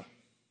extra.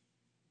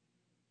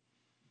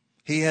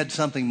 He had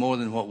something more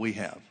than what we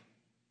have.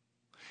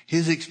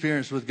 His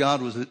experience with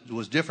God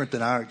was different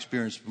than our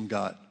experience from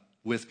God,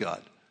 with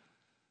God.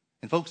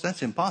 And folks,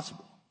 that's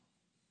impossible.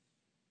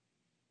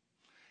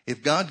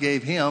 If God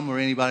gave him or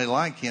anybody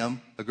like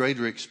him a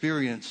greater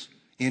experience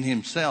in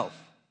himself,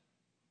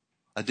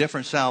 a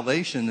different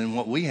salvation than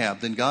what we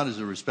have, then God is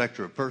a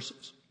respecter of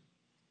persons,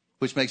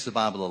 which makes the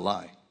Bible a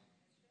lie.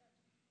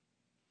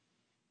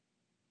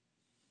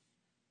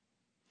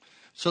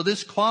 So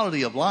this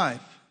quality of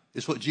life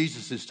is what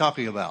Jesus is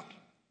talking about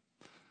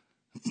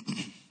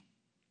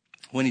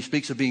when he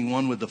speaks of being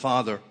one with the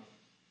Father.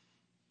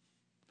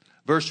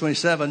 Verse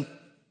 27,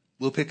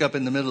 we'll pick up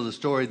in the middle of the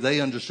story.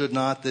 They understood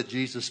not that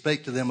Jesus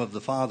spake to them of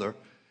the Father.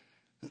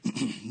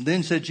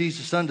 Then said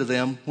Jesus unto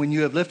them, when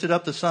you have lifted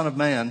up the Son of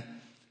Man,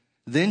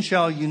 then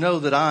shall you know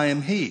that I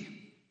am he.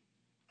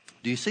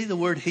 Do you see the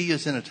word he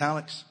is in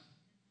italics?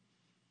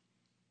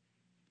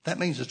 That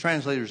means the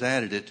translators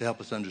added it to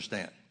help us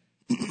understand.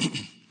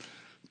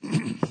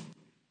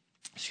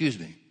 Excuse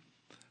me.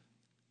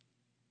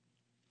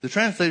 The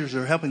translators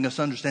are helping us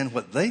understand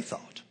what they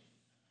thought.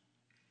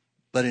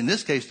 But in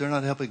this case, they're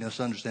not helping us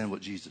understand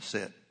what Jesus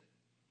said.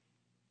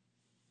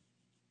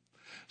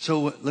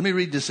 So let me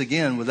read this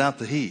again without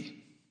the he.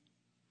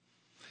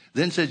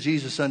 Then said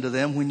Jesus unto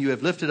them, when you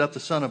have lifted up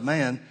the Son of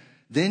Man,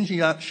 then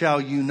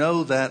shall you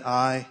know that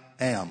I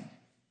am.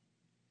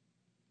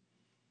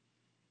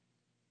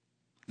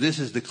 This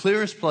is the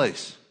clearest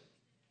place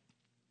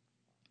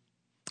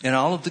in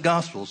all of the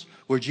Gospels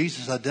where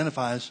Jesus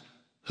identifies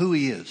who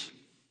he is.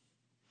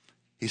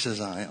 He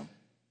says, I am.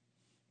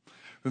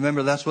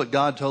 Remember, that's what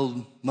God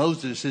told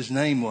Moses his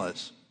name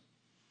was.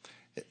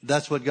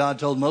 That's what God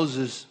told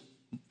Moses,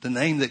 the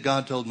name that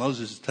God told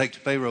Moses to take to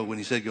Pharaoh when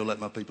he said, go let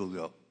my people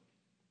go.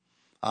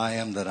 I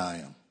am that I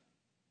am.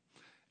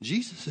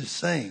 Jesus is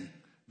saying,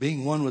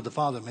 being one with the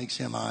Father makes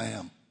him I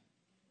am.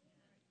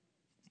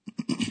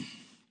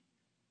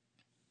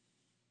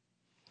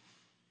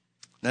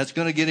 That's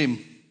going to get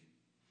him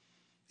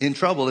in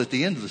trouble at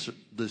the end of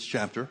this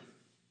chapter.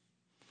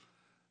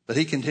 But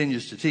he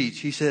continues to teach.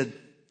 He said,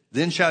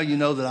 then shall you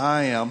know that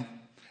I am,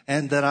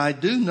 and that I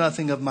do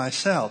nothing of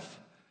myself,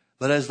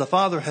 but as the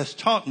Father has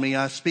taught me,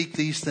 I speak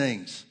these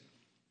things.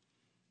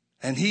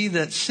 And he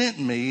that sent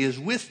me is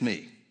with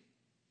me.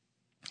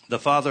 The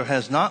Father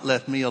has not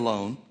left me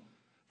alone,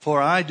 for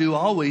I do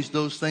always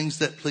those things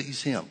that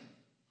please him.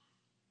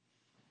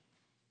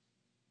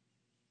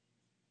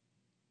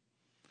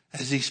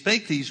 As he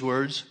spake these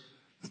words,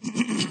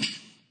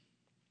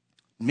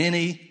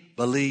 many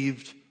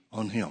believed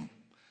on him.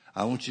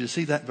 I want you to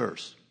see that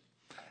verse.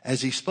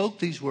 As he spoke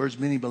these words,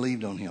 many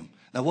believed on him.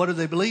 Now, what do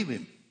they believe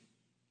him?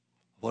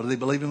 What do they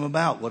believe him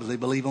about? What do they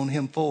believe on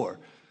him for?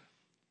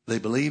 They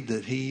believed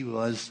that he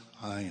was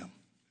I am.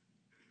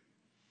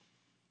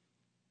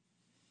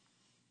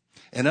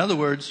 In other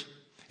words,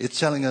 it's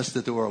telling us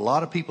that there were a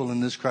lot of people in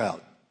this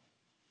crowd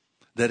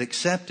that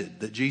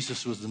accepted that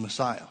Jesus was the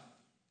Messiah.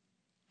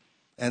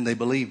 And they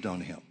believed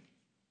on him.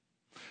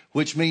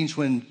 Which means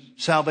when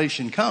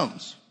salvation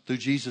comes through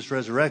Jesus'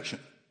 resurrection,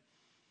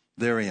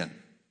 they're in.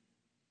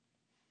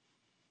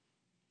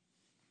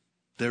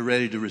 They're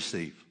ready to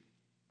receive.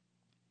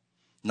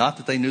 Not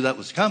that they knew that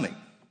was coming,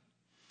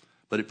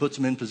 but it puts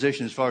them in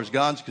position as far as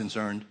God's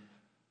concerned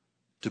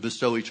to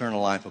bestow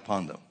eternal life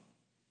upon them.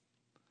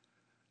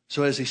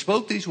 So as he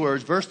spoke these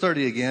words, verse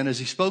 30 again, as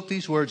he spoke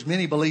these words,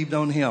 many believed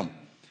on him.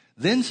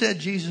 Then said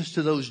Jesus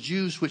to those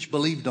Jews which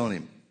believed on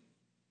him.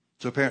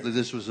 So apparently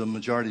this was a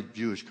majority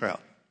Jewish crowd.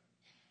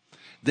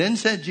 Then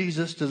said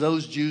Jesus to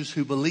those Jews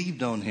who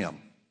believed on him,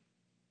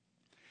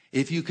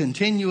 if you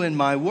continue in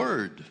my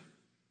word,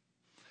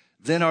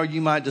 then are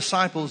you my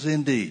disciples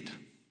indeed.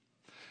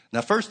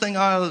 Now, first thing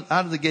out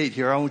of the gate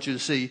here, I want you to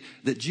see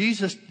that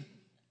Jesus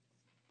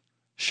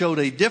showed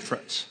a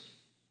difference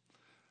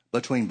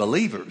between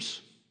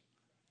believers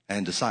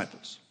and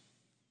disciples.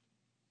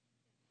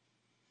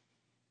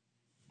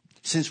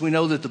 Since we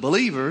know that the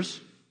believers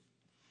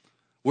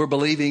were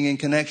believing in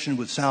connection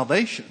with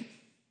salvation,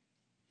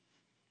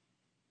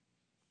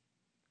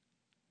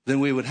 then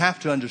we would have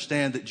to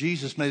understand that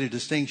Jesus made a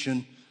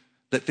distinction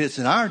that fits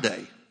in our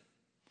day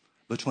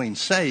between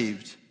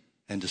saved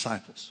and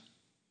disciples.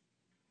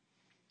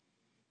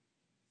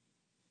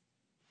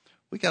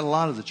 We got a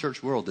lot of the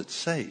church world that's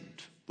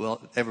saved.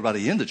 Well,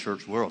 everybody in the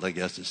church world, I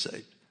guess, is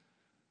saved.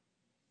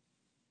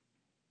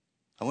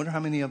 I wonder how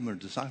many of them are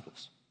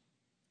disciples.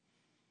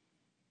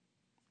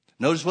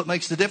 Notice what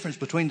makes the difference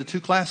between the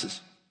two classes.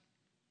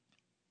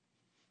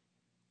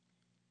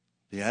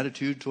 The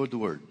attitude toward the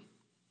word.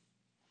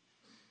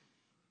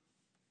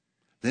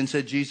 Then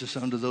said Jesus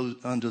unto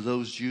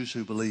those Jews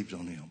who believed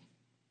on him,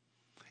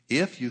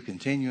 if you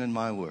continue in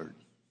my word,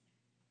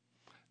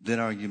 then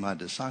are you my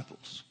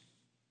disciples.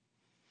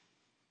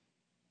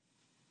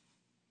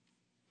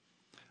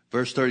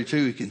 Verse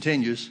 32, he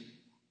continues,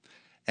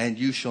 and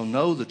you shall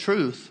know the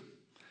truth,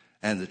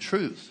 and the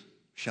truth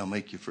shall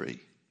make you free.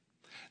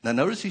 Now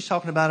notice he's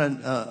talking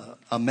about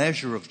a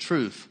measure of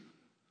truth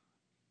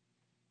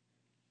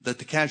that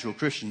the casual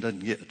Christian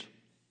doesn't get.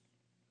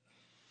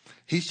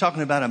 He's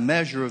talking about a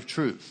measure of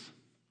truth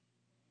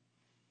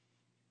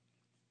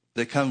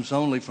that comes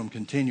only from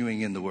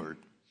continuing in the word.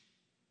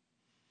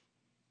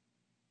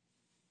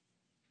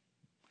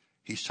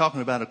 He's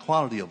talking about a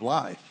quality of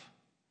life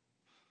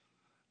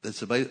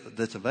that's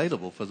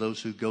available for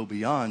those who go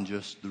beyond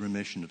just the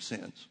remission of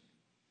sins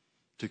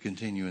to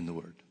continue in the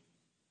word.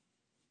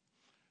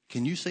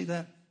 Can you see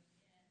that?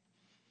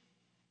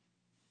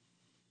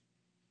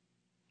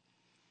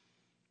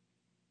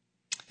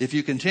 If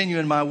you continue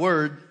in my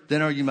word,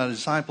 then are you my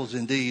disciples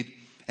indeed,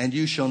 and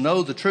you shall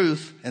know the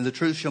truth, and the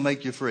truth shall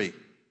make you free.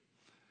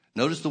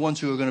 Notice the ones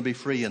who are going to be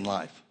free in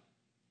life.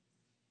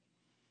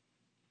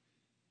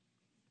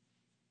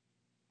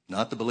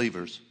 Not the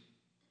believers.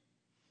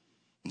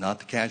 Not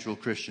the casual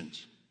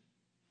Christians.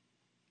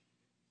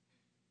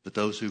 But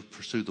those who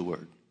pursue the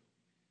word.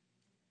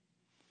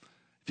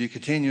 If you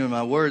continue in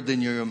my word,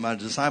 then you're my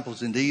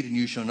disciples indeed, and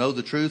you shall know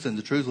the truth, and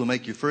the truth will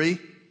make you free.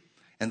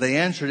 And they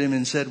answered him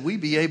and said, we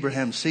be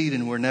Abraham's seed,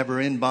 and were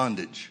never in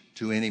bondage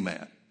to any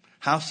man.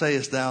 How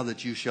sayest thou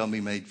that you shall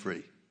be made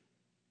free?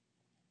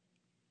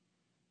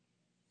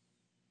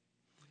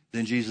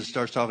 Then Jesus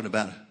starts talking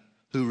about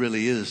who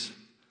really is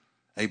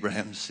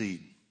Abraham's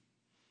seed.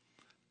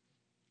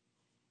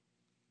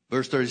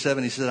 Verse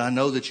 37, he said, I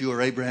know that you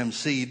are Abraham's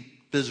seed,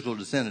 physical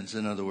descendants,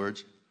 in other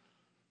words.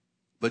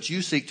 But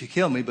you seek to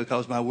kill me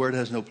because my word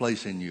has no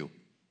place in you.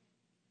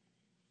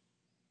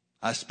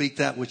 I speak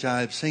that which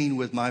I have seen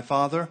with my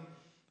father,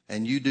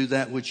 and you do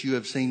that which you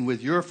have seen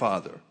with your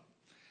father.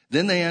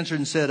 Then they answered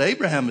and said,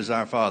 Abraham is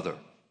our father.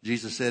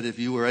 Jesus said, if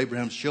you were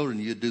Abraham's children,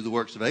 you'd do the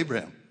works of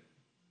Abraham.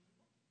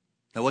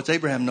 Now, what's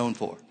Abraham known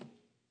for?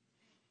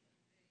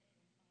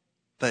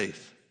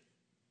 Faith.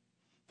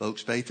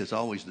 Folks, faith is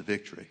always the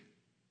victory.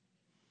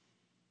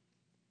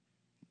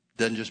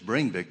 Doesn't just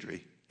bring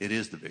victory, it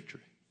is the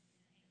victory.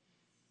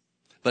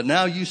 But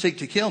now you seek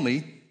to kill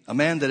me, a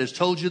man that has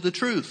told you the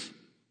truth.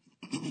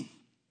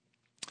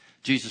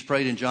 Jesus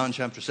prayed in John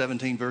chapter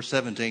 17, verse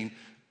 17,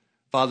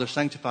 Father,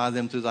 sanctify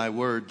them through thy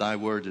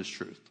word is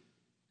truth.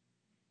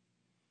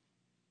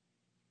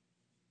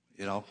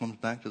 It all comes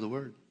back to the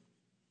word.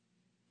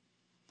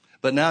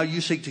 But now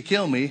you seek to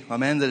kill me, a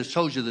man that has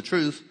told you the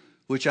truth,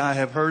 which I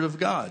have heard of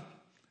God.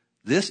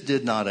 This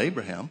did not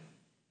Abraham.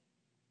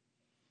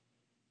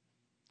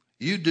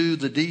 You do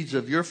the deeds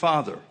of your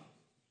father.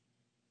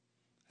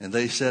 And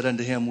they said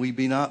unto him, we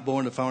be not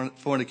born of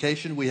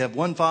fornication. We have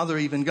one Father,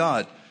 even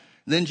God.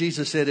 Then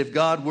Jesus said, if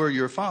God were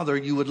your Father,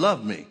 you would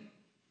love me.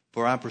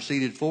 For I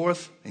proceeded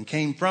forth and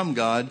came from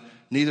God.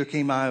 Neither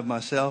came I of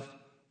myself,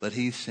 but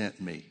he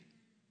sent me.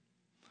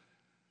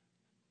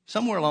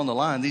 Somewhere along the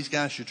line, these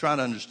guys should try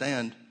to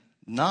understand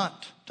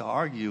not to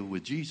argue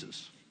with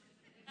Jesus.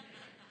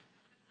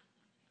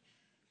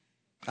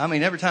 I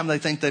mean, every time they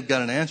think they've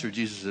got an answer,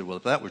 Jesus said, well,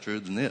 if that were true,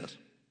 then this.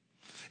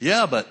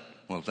 Yeah, but,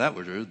 well, if that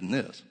were true, then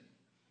this.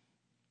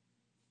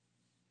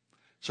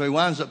 So he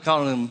winds up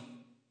calling them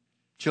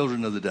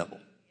children of the devil.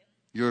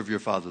 You're of your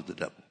father, the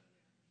devil.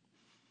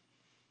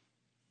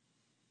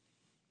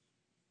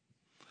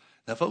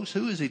 Now, folks,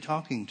 who is he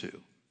talking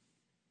to?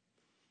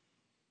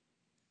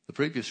 The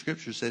previous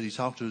scripture said he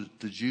talked to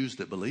the Jews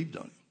that believed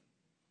on him.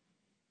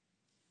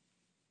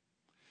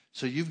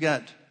 So you've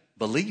got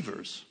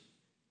believers,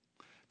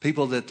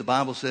 people that the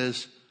Bible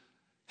says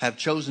have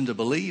chosen to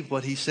believe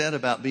what he said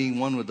about being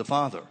one with the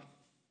Father,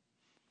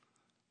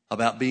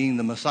 about being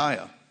the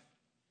Messiah,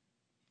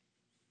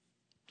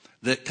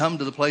 that come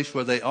to the place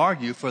where they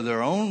argue for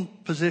their own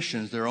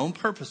positions, their own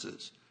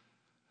purposes,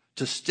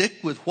 to stick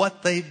with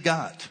what they've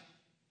got.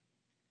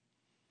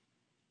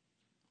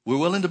 We're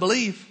willing to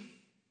believe.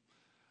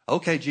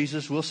 Okay,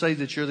 Jesus, we'll say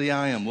that you're the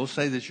I am. We'll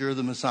say that you're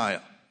the Messiah.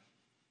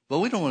 But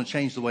we don't want to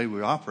change the way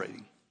we're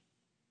operating.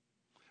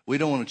 We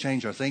don't want to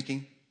change our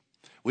thinking.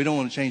 We don't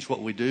want to change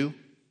what we do.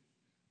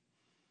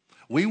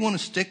 We want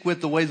to stick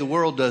with the way the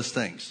world does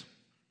things.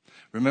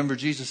 Remember,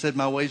 Jesus said,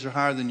 my ways are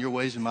higher than your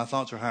ways and my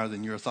thoughts are higher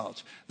than your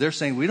thoughts. They're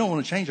saying we don't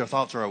want to change our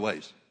thoughts or our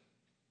ways.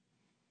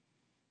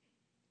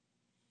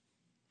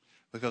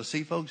 Because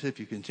see, folks,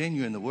 if you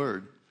continue in the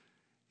word,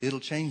 it'll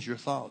change your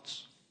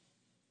thoughts.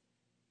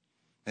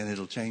 And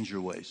it'll change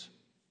your ways.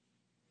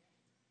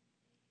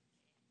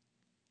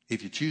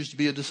 If you choose to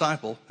be a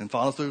disciple and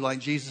follow through like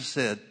Jesus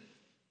said,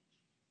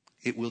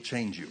 it will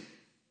change you.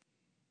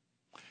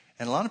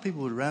 And a lot of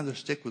people would rather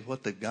stick with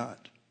what they've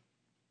got.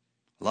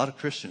 A lot of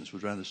Christians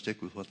would rather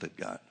stick with what they've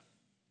got.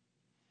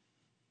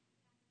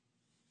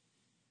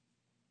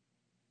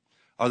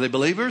 Are they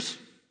believers?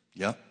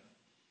 Yeah.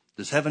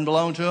 Does heaven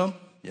belong to them?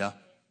 Yeah.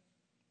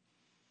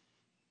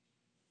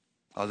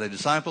 Are they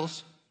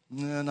disciples?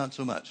 No, not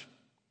so much.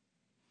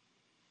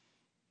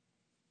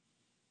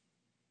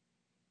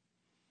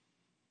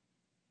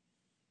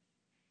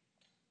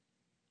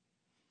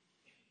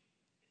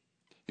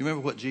 You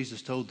remember what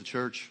Jesus told the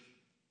church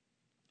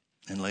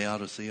in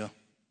Laodicea?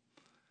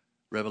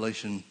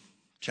 Revelation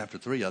chapter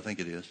 3, I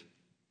think it is.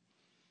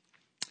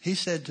 He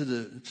said to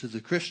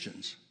the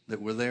Christians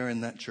that were there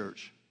in that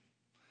church,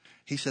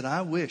 he said,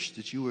 I wish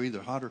that you were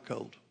either hot or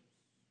cold.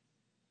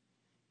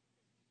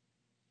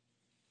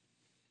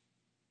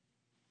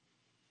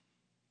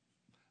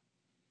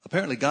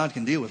 Apparently God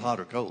can deal with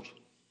hot or cold.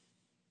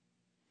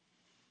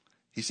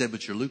 He said,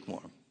 but you're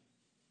lukewarm.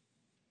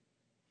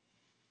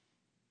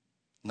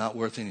 Not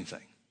worth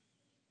anything.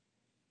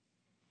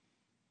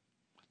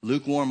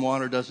 Lukewarm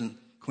water doesn't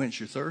quench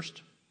your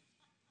thirst.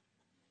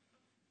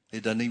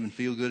 It doesn't even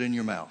feel good in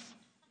your mouth.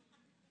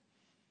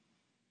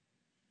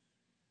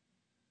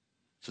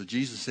 So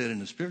Jesus said in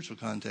the spiritual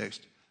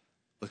context,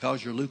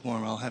 because you're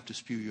lukewarm, I'll have to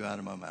spew you out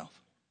of my mouth.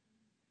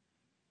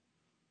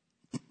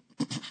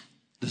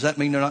 Does that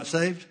mean they're not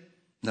saved?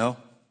 No.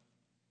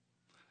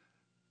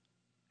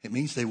 It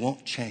means they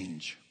won't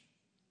change.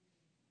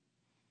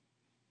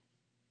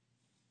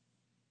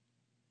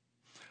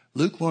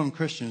 Lukewarm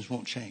Christians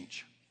won't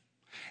change.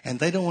 And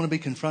they don't want to be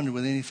confronted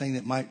with anything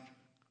that might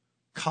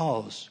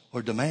cause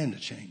or demand a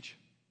change.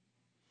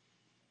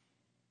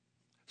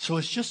 So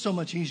it's just so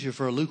much easier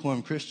for a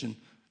lukewarm Christian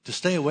to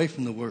stay away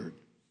from the word,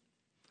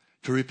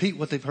 to repeat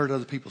what they've heard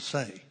other people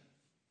say,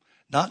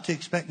 not to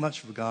expect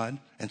much of God,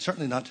 and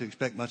certainly not to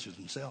expect much of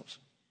themselves.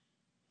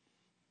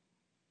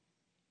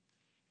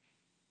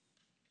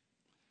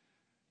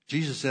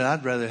 Jesus said,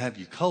 I'd rather have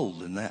you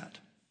cold than that.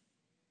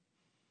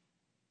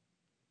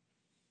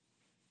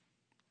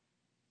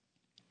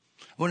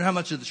 I wonder how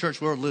much of the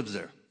church world lives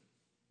there.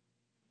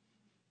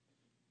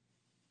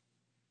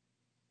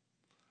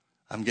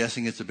 I'm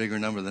guessing it's a bigger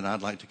number than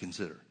I'd like to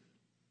consider.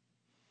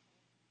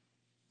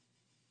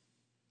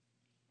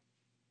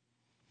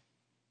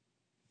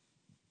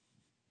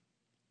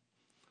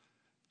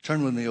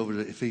 Turn with me over to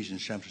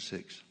Ephesians chapter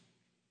 6.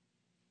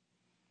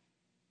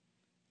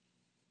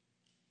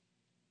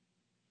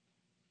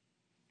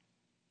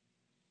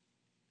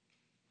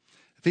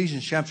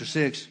 Ephesians chapter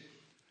 6,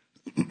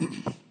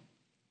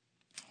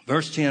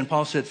 verse 10,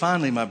 Paul said,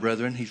 finally, my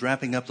brethren, he's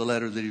wrapping up the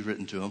letter that he's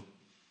written to them.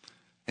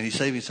 And he's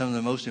saving some of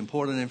the most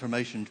important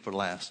information for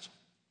last.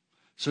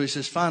 So he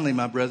says, finally,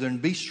 my brethren,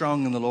 be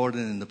strong in the Lord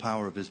and in the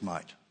power of his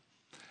might.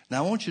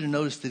 Now, I want you to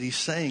notice that he's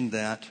saying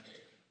that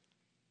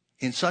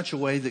in such a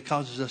way that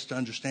causes us to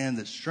understand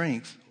that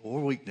strength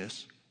or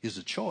weakness is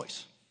a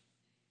choice.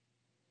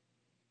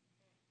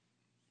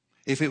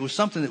 If it was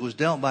something that was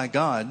dealt by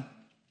God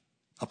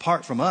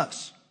apart from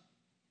us,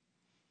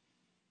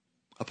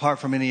 apart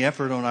from any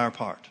effort on our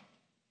part,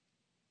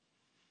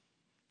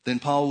 then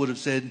Paul would have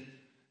said,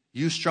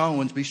 you strong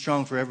ones, be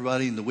strong for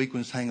everybody, and the weak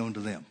ones, hang on to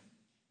them.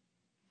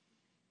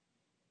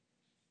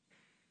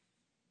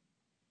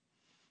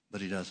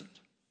 But he doesn't.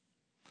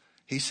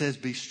 He says,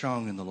 be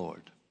strong in the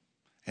Lord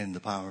and in the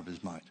power of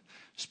his might.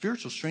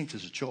 Spiritual strength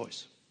is a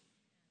choice.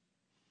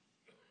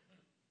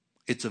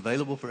 It's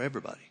available for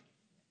everybody.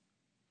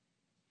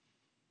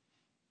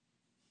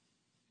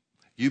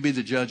 You be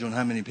the judge on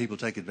how many people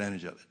take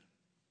advantage of it.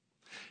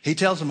 He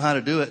tells them how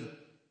to do it.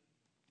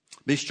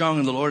 Be strong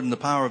in the Lord and the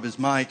power of his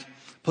might.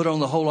 Put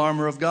on the whole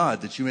armor of God,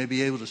 that you may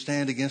be able to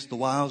stand against the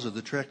wiles of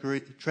the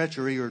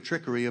treachery or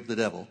trickery of the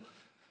devil.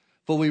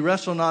 For we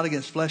wrestle not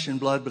against flesh and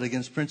blood, but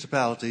against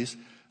principalities,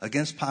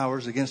 against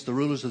powers, against the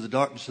rulers of the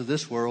darkness of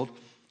this world,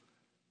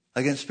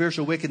 against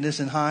spiritual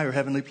wickedness in high or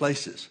heavenly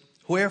places.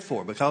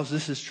 Wherefore, because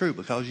this is true,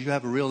 because you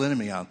have a real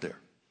enemy out there.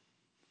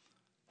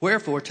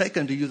 Wherefore, take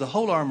unto you the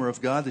whole armor of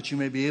God, that you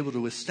may be able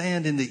to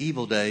withstand in the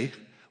evil day.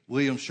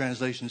 Williams'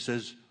 translation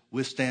says,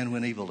 withstand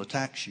when evil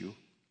attacks you.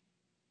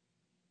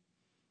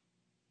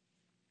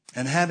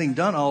 And having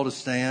done all to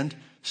stand,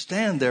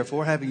 stand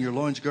therefore, having your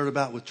loins girt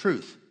about with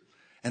truth,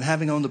 and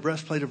having on the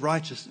breastplate of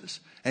righteousness,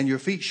 and your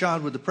feet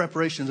shod with the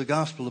preparation of the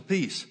gospel of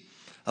peace.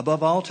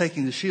 Above all,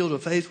 taking the shield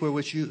of faith,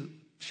 wherewith you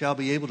shall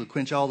be able to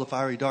quench all the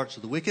fiery darts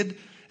of the wicked,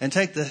 and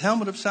take the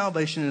helmet of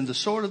salvation and the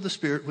sword of the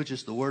Spirit, which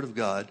is the word of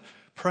God,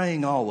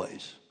 praying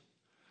always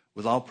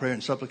with all prayer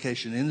and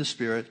supplication in the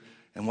Spirit,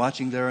 and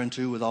watching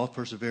thereunto with all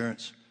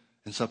perseverance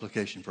and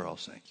supplication for all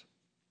saints.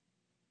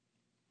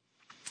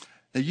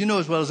 Now, you know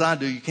as well as I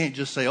do, you can't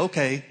just say,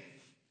 okay,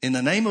 in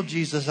the name of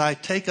Jesus, I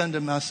take unto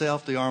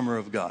myself the armor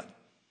of God.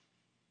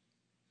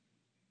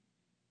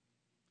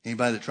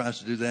 Anybody that tries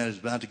to do that is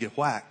about to get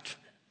whacked.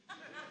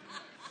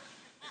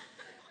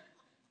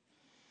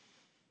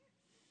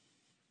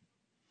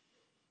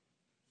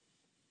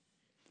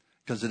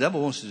 Because the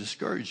devil wants to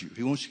discourage you.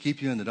 He wants to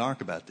keep you in the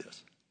dark about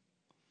this.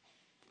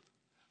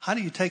 How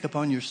do you take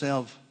upon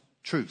yourself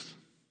truth?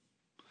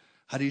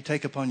 How do you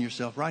take upon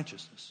yourself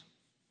righteousness?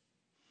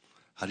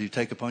 How do you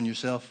take upon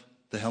yourself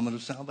the helmet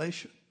of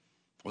salvation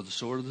or the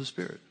sword of the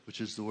Spirit, which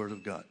is the Word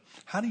of God?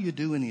 How do you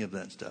do any of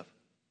that stuff?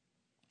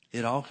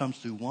 It all comes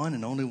through one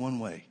and only one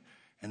way,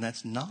 and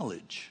that's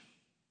knowledge.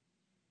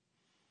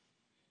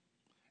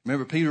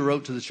 Remember, Peter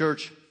wrote to the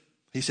church,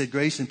 he said,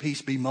 grace and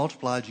peace be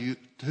multiplied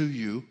to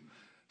you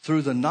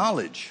through the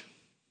knowledge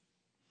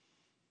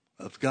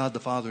of God the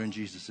Father and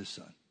Jesus his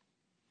Son.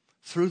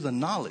 Through the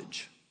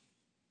knowledge.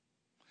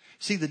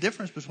 See, the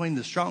difference between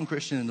the strong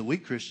Christian and the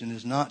weak Christian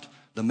is not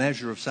the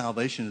measure of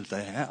salvation that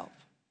they have,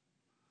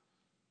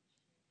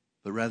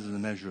 but rather the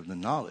measure of the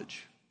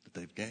knowledge that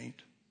they've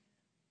gained.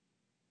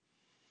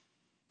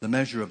 The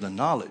measure of the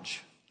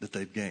knowledge that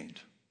they've gained.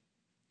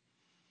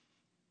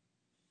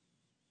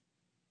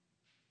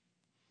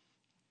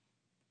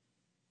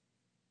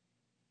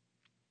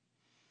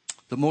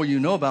 The more you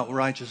know about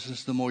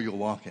righteousness, the more you'll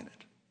walk in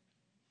it.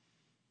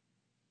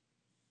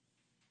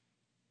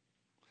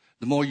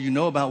 The more you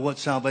know about what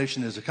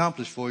salvation has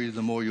accomplished for you,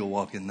 the more you'll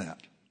walk in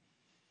that.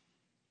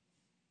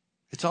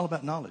 It's all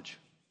about knowledge.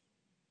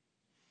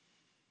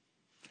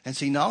 And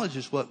see, knowledge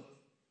is what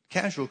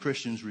casual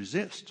Christians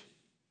resist.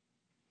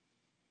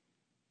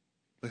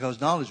 Because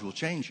knowledge will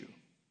change you.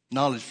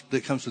 Knowledge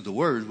that comes through the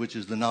Word, which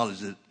is the knowledge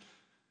that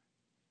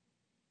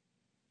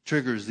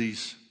triggers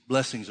these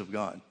blessings of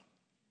God.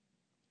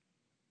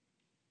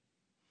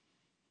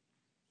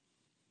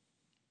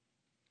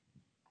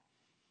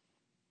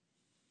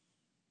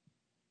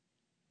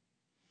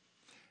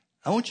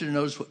 I want you to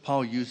notice what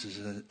Paul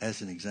uses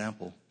as an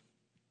example.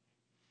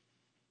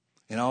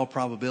 In all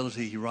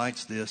probability, he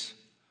writes this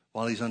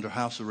while he's under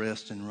house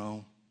arrest in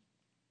Rome.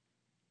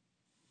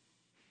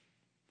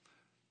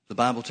 The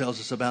Bible tells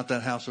us about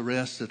that house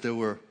arrest that there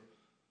were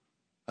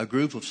a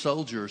group of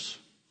soldiers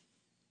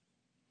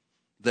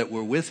that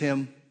were with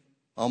him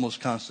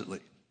almost constantly.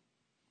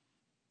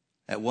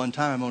 At one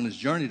time on his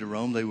journey to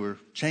Rome, they were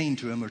chained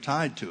to him or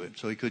tied to him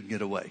so he couldn't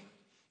get away.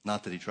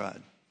 Not that he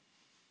tried.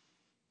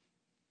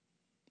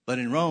 But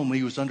in Rome,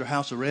 he was under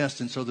house arrest,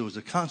 and so there was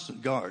a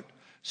constant guard.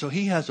 So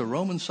he has a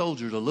Roman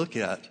soldier to look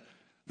at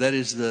that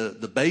is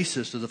the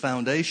basis or the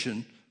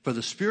foundation for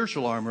the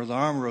spiritual armor, the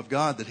armor of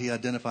God that he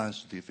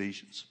identifies with the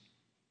Ephesians.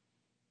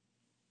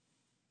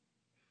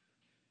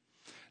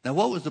 Now,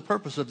 what was the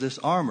purpose of this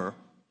armor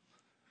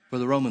for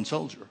the Roman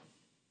soldier?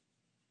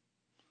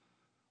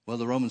 Well,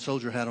 the Roman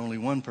soldier had only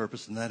one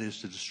purpose, and that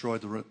is to destroy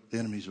the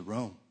enemies of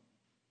Rome.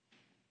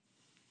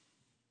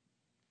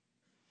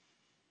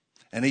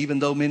 And even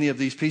though many of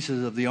these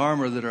pieces of the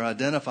armor that are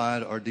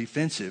identified are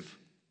defensive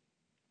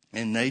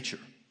in nature,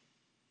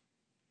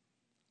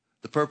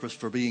 the purpose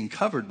for being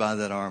covered by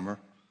that armor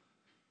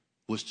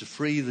was to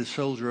free the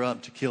soldier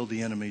up to kill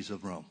the enemies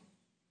of Rome.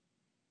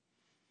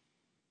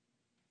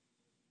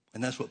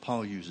 And that's what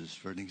Paul uses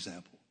for an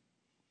example.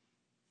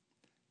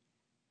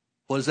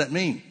 What does that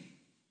mean?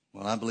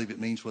 Well, I believe it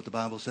means what the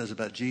Bible says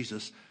about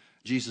Jesus.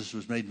 Jesus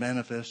was made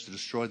manifest to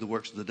destroy the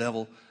works of the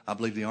devil. I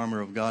believe the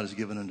armor of God is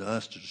given unto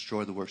us to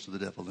destroy the works of the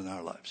devil in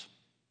our lives.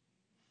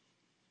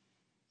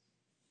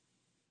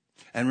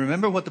 And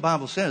remember what the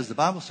Bible says. The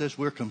Bible says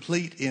we're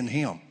complete in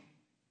Him.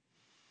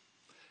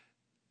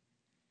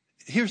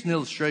 Here's an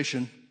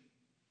illustration.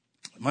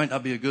 It might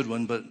not be a good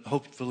one, but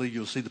hopefully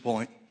you'll see the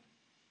point.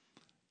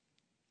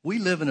 We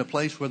live in a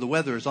place where the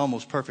weather is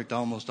almost perfect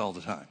almost all the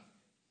time.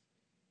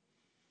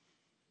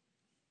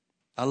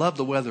 I love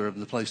the weather of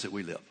the place that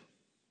we live.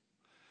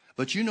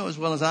 But you know as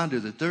well as I do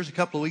that there's a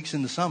couple of weeks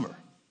in the summer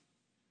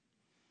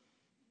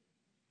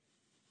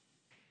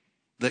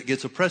that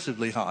gets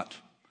oppressively hot.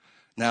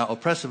 Now,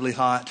 oppressively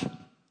hot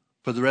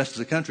for the rest of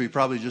the country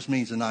probably just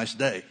means a nice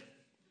day.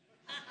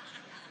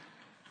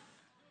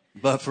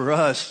 But for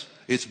us,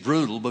 it's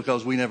brutal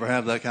because we never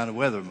have that kind of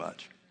weather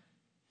much.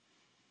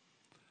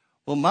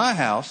 Well, my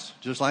house,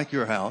 just like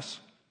your house,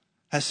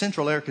 has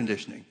central air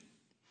conditioning.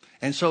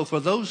 And so for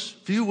those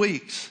few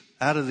weeks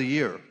out of the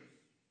year,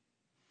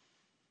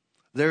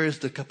 there is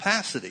the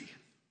capacity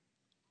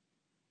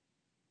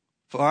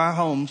for our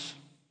homes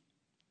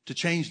to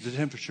change the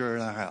temperature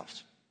in our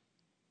house.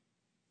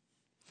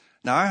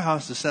 Now, our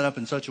house is set up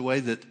in such a way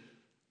that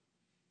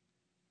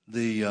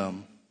the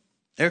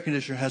air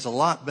conditioner has a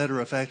lot better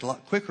effect, a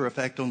lot quicker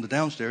effect on the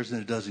downstairs than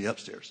it does the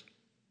upstairs.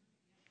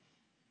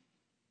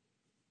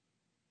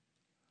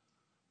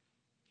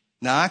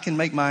 Now, I can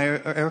make my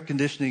air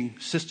conditioning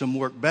system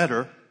work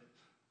better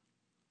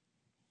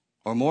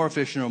or more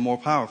efficient or more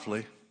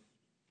powerfully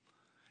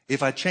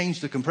if I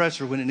change the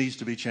compressor when it needs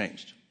to be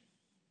changed.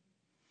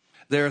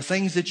 There are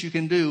things that you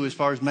can do as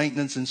far as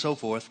maintenance and so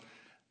forth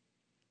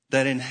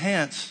that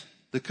enhance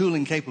the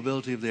cooling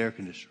capability of the air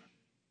conditioner.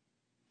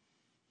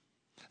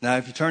 Now,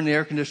 if you turn the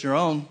air conditioner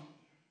on,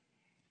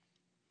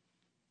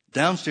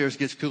 downstairs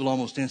gets cool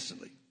almost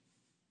instantly.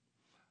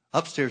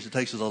 Upstairs, it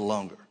takes a little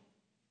longer.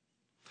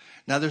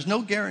 Now, there's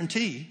no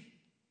guarantee,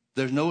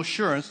 there's no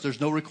assurance, there's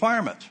no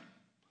requirement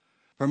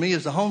for me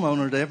as the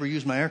homeowner to ever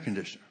use my air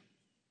conditioner.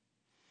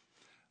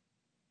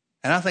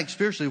 And I think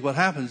spiritually what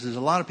happens is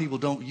a lot of people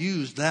don't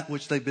use that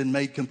which they've been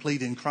made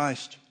complete in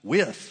Christ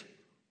with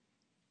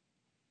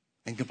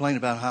and complain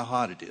about how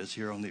hot it is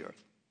here on the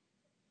earth.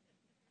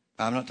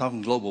 I'm not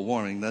talking global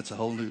warming. That's a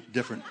whole new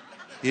different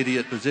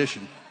idiot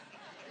position.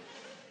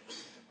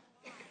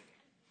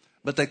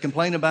 But they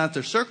complain about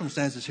their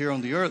circumstances here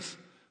on the earth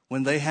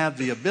when they have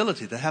the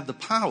ability, they have the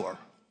power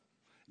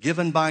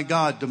given by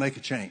God to make a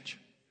change.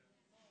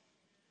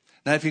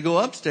 Now, if you go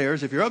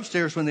upstairs, if you're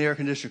upstairs when the air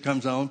conditioner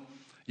comes on,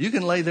 you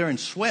can lay there and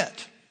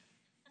sweat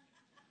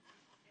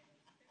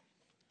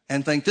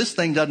and think this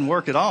thing doesn't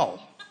work at all.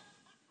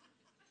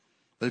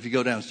 But if you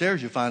go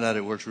downstairs, you find out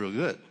it works real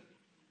good.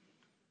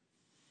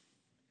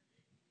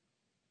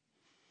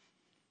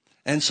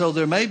 And so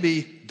there may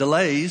be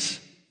delays,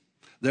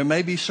 there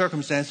may be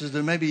circumstances,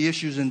 there may be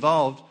issues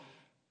involved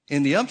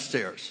in the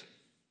upstairs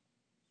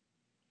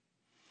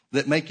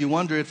that make you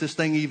wonder if this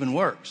thing even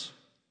works.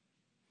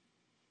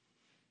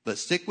 But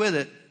stick with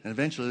it, and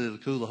eventually it'll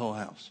cool the whole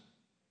house.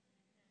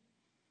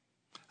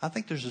 I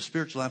think there's a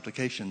spiritual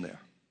application there.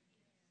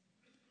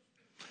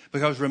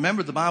 Because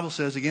remember, the Bible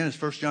says, again,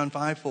 it's 1 John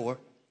 5:4,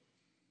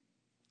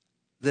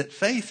 that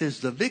faith is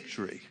the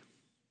victory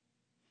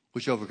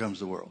which overcomes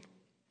the world.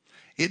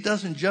 It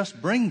doesn't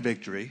just bring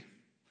victory,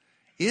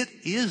 it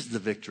is the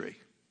victory.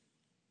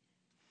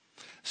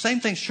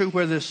 Same thing's true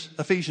where this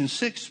Ephesians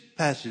 6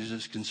 passage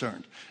is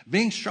concerned.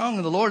 Being strong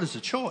in the Lord is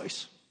a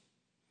choice.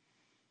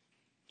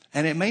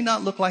 And it may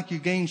not look like you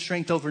gain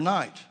strength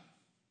overnight,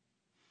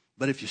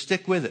 but if you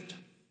stick with it,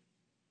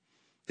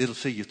 it'll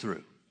see you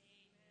through.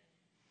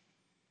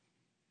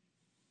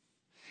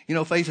 You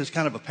know, faith is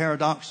kind of a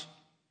paradox.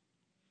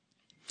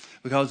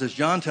 Because as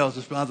John tells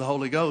us by the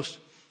Holy Ghost,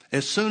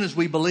 as soon as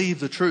we believe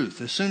the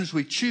truth, as soon as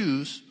we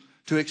choose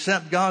to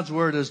accept God's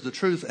word as the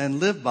truth and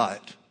live by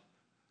it,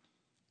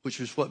 which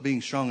is what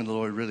being strong in the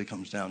Lord really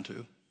comes down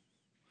to.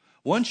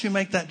 Once you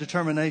make that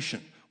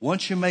determination,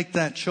 once you make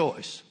that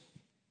choice,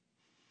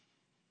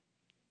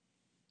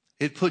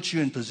 it puts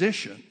you in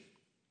position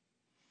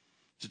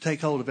to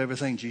take hold of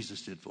everything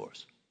Jesus did for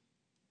us.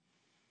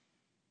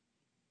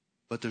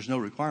 But there's no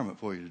requirement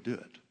for you to do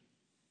it.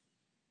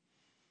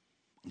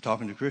 I'm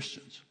talking to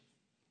Christians.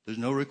 There's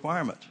no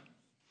requirement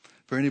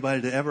for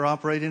anybody to ever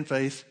operate in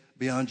faith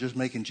beyond just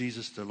making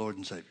Jesus their Lord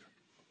and Savior.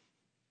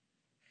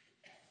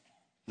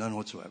 None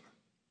whatsoever.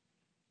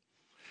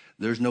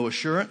 There's no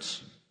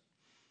assurance.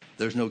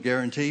 There's no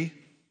guarantee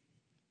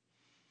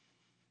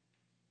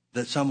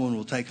that someone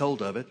will take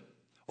hold of it.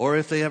 Or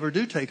if they ever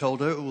do take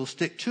hold of it, will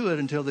stick to it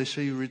until they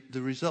see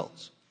the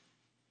results.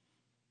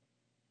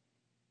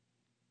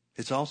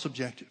 It's all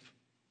subjective.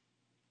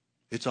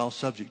 It's all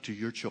subject to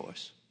your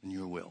choice and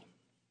your will.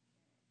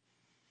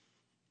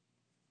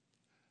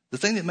 The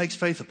thing that makes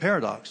faith a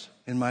paradox,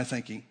 in my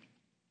thinking,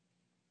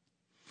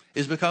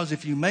 is because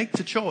if you make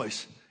the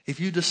choice, if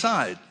you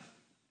decide,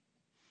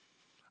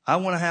 I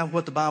want to have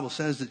what the Bible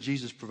says that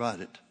Jesus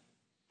provided.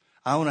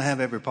 I want to have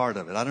every part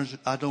of it.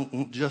 I don't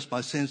want just my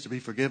sins to be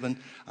forgiven.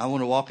 I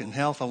want to walk in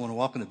health. I want to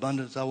walk in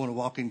abundance. I want to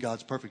walk in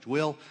God's perfect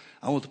will.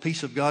 I want the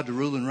peace of God to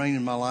rule and reign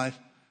in my life.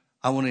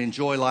 I want to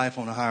enjoy life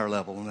on a higher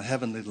level, on a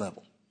heavenly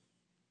level.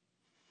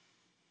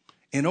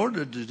 In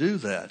order to do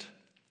that,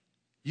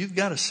 you've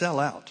got to sell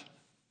out.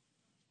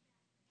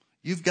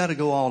 You've got to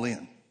go all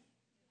in.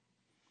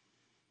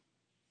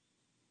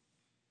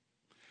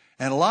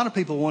 And a lot of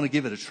people want to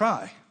give it a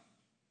try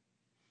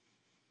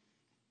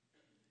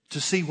to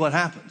see what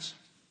happens.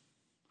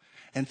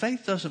 And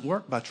faith doesn't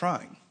work by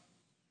trying.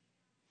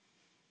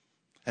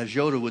 As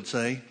Yoda would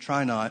say,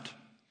 try not,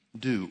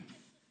 do.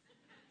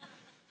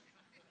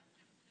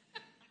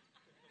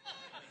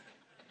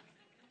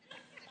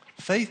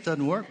 Faith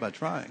doesn't work by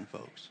trying,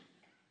 folks.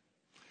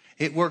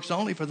 It works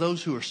only for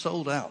those who are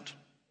sold out.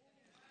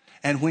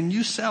 And when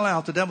you sell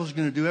out, the devil's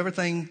going to do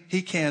everything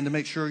he can to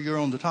make sure you're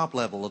on the top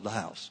level of the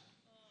house,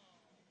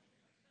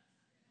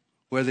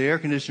 where the air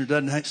conditioner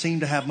doesn't seem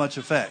to have much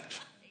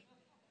effect.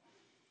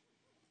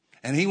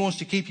 And he wants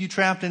to keep you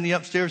trapped in the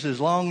upstairs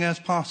as long as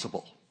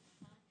possible.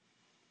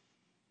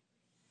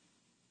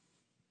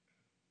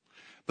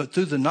 But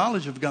through the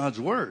knowledge of God's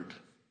word,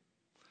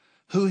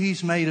 who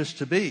he's made us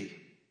to be,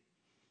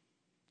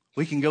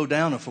 we can go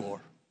down a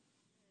floor.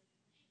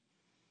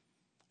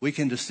 We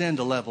can descend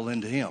a level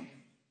into him,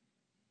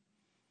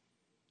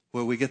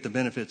 where we get the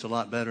benefits a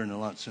lot better and a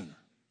lot sooner.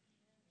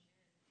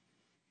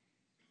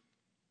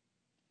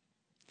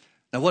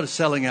 Now, what does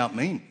selling out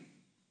mean?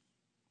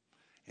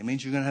 It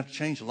means you're going to have to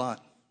change a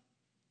lot.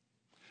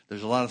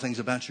 There's a lot of things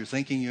about your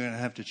thinking you're going to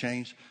have to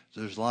change.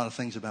 There's a lot of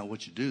things about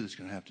what you do that's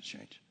going to have to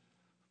change.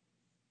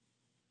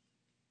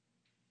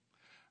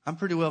 I'm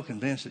pretty well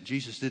convinced that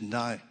Jesus didn't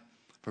die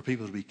for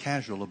people to be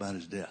casual about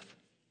his death.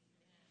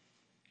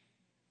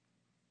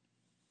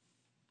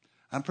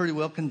 I'm pretty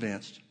well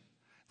convinced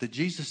that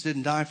Jesus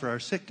didn't die for our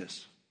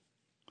sickness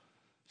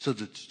so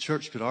that the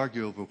church could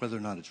argue over whether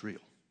or not it's real.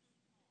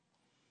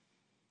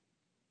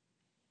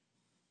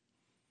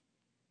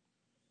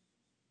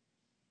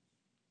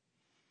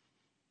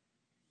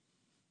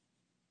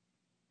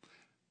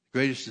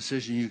 Greatest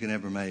decision you can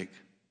ever make,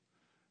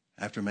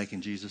 after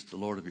making Jesus the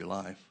Lord of your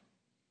life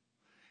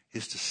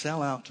is to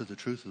sell out to the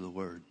truth of the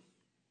word.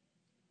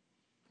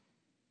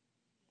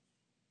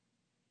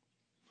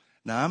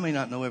 Now, I may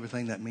not know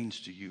everything that means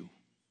to you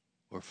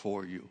or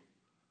for you,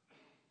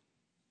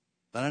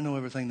 but I know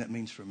everything that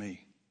means for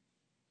me.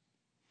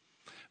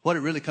 What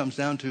it really comes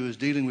down to is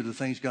dealing with the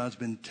things God's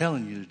been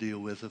telling you to deal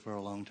with for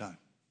a long time.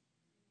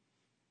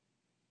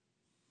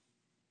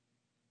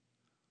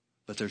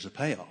 But there's a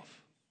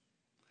payoff.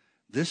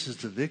 This is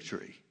the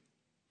victory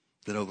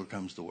that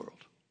overcomes the world,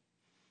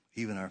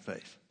 even our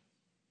faith.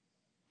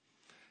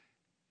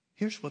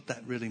 Here's what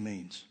that really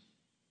means.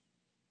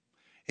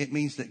 It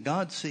means that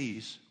God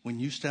sees when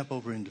you step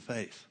over into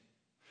faith,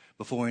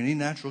 before any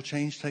natural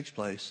change takes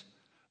place,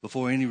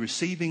 before any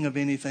receiving of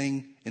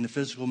anything in the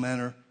physical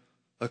manner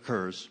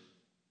occurs,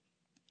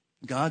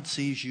 God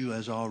sees you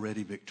as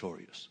already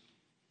victorious.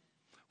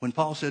 When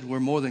Paul said we're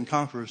more than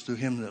conquerors through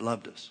him that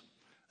loved us,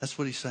 that's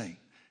what he's saying.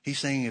 He's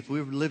saying if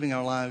we're living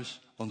our lives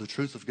on the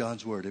truth of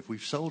God's word, if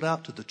we've sold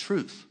out to the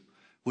truth,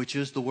 which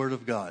is the word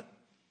of God,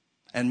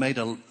 and made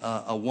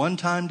a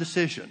one-time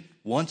decision,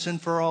 once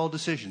and for all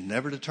decision,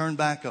 never to turn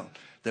back on,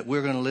 that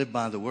we're going to live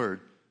by the word,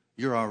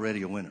 you're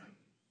already a winner.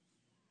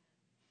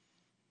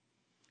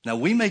 Now,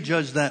 we may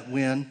judge that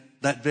win,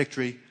 that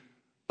victory,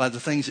 by the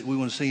things that we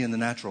want to see in the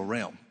natural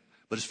realm.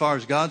 But as far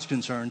as God's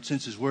concerned,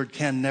 since his word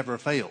can never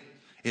fail,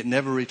 it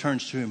never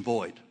returns to him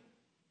void.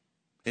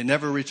 It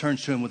never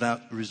returns to him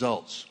without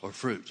results or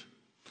fruit.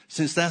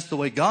 Since that's the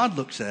way God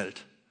looks at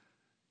it,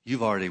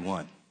 you've already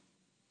won.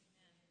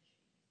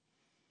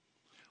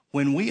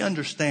 When we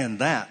understand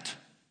that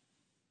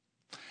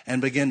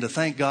and begin to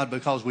thank God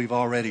because we've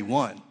already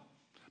won,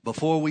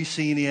 before we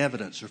see any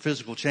evidence or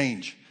physical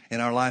change in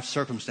our life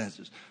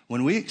circumstances,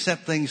 when we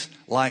accept things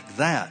like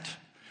that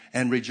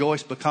and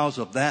rejoice because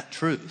of that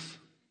truth,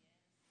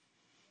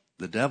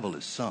 the devil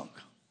is sunk.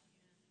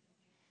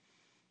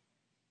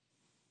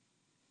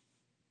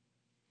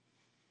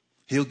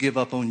 He'll give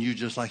up on you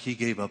just like he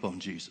gave up on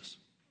Jesus.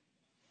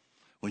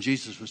 When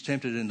Jesus was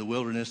tempted in the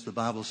wilderness, the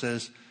Bible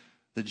says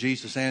that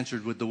Jesus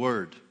answered with the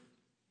word,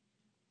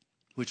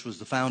 which was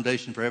the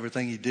foundation for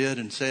everything he did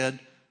and said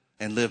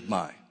and lived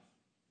by.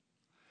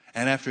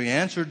 And after he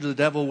answered the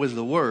devil with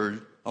the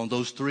word, on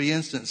those three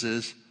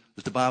instances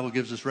that the Bible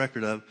gives us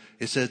record of,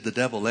 it said the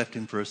devil left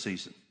him for a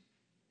season.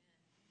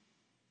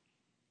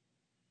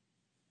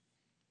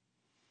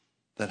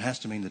 That has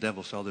to mean the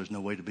devil saw there's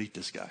no way to beat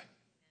this guy.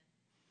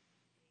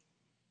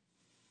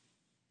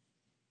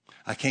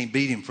 I can't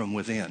beat him from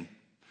within.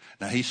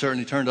 Now, he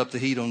certainly turned up the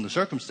heat on the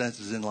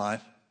circumstances in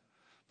life,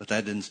 but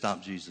that didn't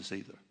stop Jesus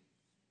either.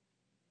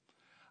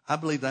 I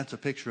believe that's a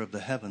picture of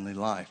the heavenly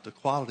life, the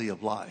quality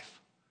of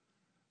life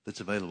that's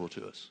available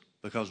to us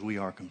because we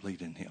are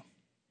complete in him.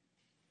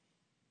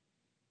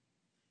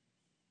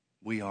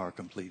 We are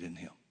complete in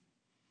him.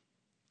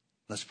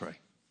 Let's pray.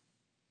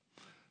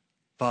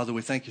 Father,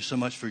 we thank you so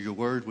much for your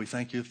word. We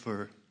thank you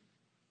for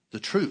the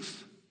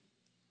truth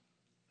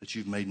that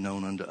you've made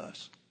known unto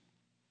us.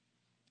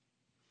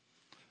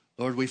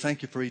 Lord, we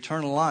thank you for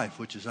eternal life,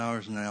 which is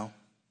ours now,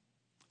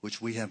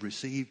 which we have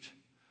received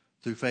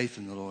through faith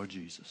in the Lord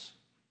Jesus.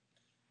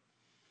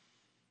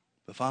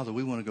 But Father,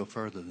 we want to go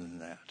further than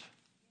that.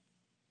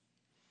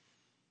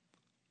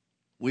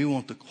 We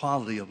want the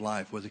quality of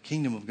life where the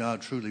kingdom of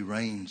God truly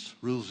reigns,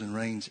 rules and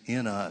reigns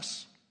in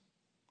us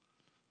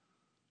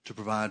to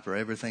provide for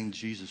everything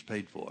Jesus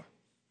paid for.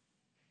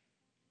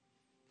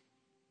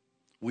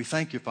 We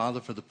thank you,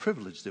 Father, for the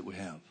privilege that we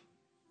have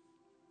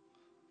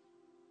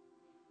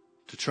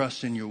to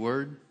trust in your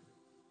word,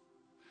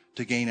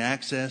 to gain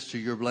access to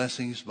your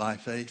blessings by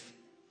faith.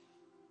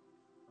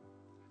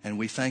 And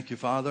we thank you,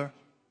 Father,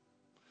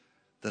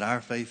 that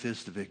our faith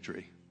is the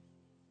victory.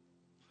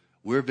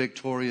 We're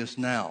victorious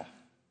now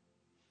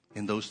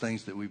in those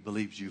things that we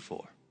believed you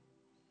for.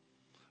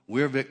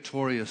 We're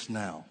victorious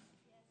now.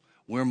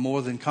 We're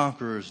more than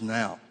conquerors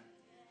now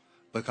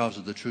because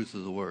of the truth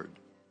of the word.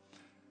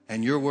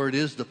 And your word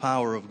is the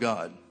power of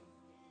God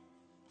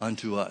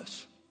unto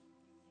us.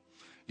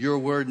 Your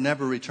word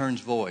never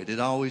returns void. It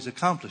always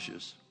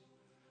accomplishes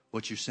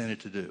what you sent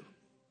it to do.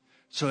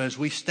 So as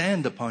we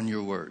stand upon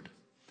your word,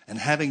 and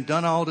having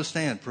done all to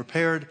stand,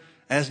 prepared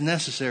as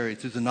necessary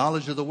through the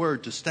knowledge of the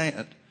word to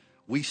stand,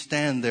 we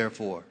stand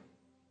therefore,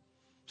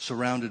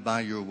 surrounded by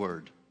your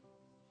word,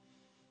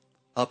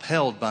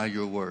 upheld by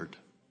your word,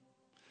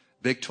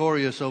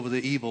 victorious over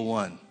the evil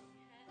one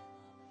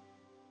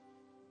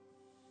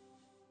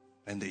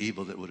and the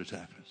evil that would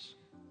attack us.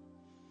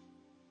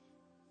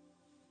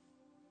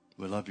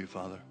 We love you,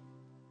 Father.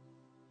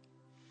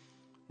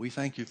 We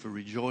thank you for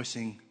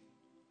rejoicing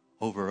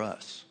over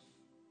us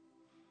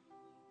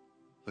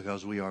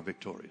because we are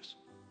victorious.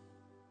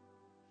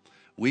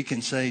 We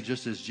can say,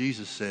 just as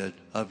Jesus said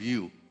of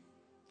you,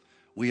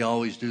 we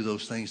always do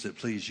those things that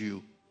please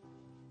you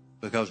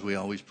because we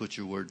always put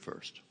your word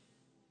first.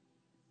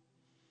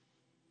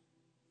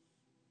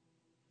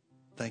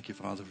 Thank you,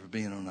 Father, for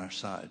being on our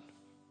side.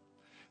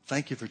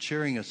 Thank you for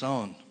cheering us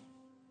on.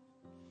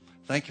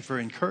 Thank you for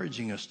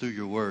encouraging us through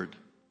your word.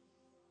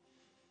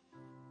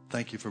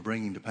 Thank you for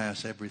bringing to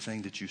pass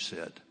everything that you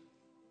said.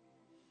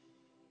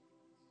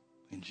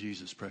 In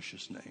Jesus'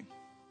 precious name.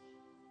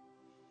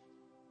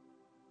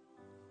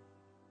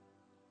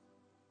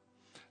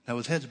 Now,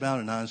 with heads bowed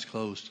and eyes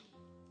closed,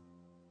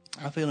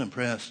 I feel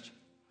impressed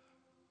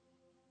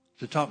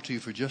to talk to you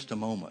for just a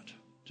moment,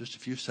 just a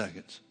few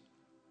seconds,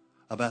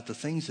 about the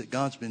things that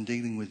God's been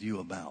dealing with you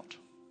about.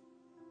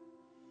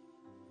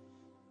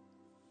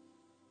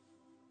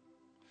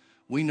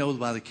 We know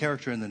by the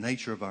character and the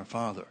nature of our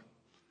Father,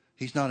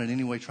 He's not in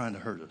any way trying to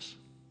hurt us.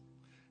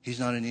 He's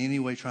not in any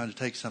way trying to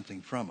take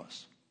something from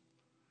us.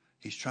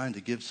 He's trying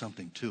to give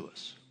something to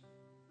us.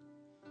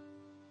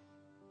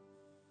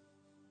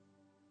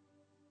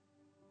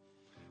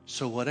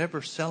 So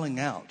whatever selling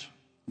out,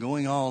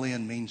 going all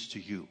in means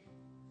to you,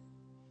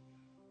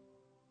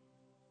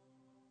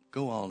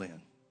 go all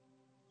in.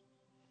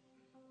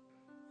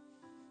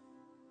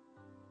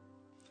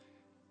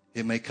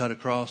 It may cut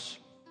across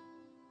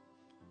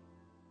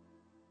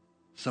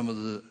some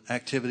of the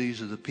activities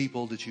of the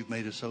people that you've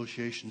made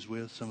associations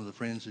with, some of the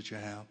friends that you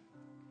have.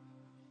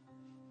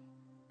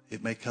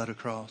 It may cut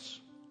across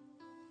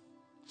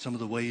some of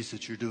the ways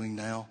that you're doing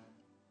now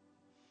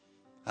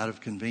out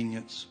of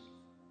convenience.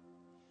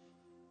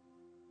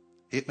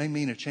 It may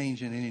mean a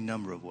change in any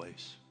number of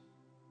ways.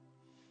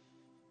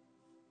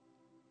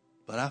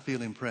 But I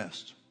feel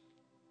impressed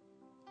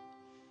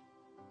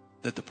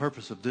that the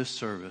purpose of this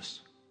service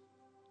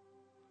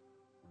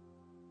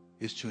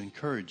is to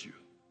encourage you.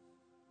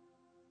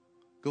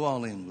 Go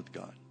all in with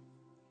God.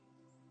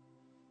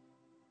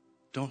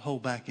 Don't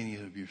hold back any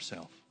of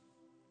yourself.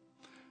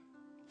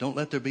 Don't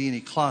let there be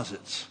any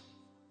closets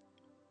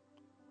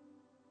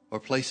or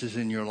places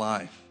in your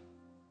life,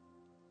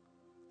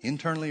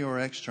 internally or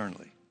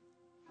externally,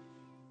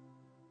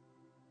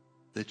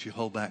 that you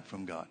hold back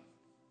from God.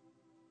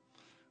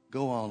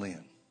 Go all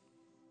in.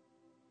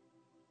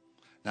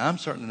 Now, I'm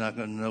certainly not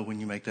going to know when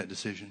you make that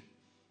decision,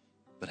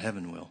 but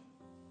heaven will.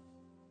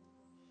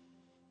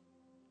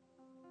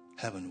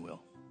 Heaven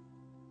will.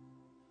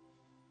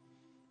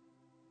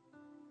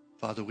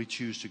 Father, we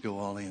choose to go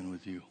all in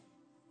with you.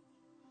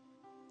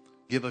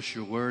 Give us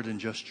your word and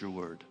just your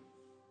word.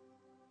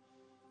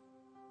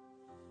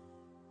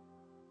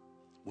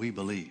 We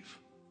believe.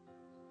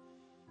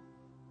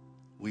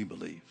 We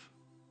believe.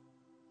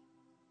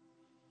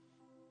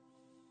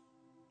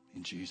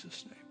 In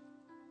Jesus' name.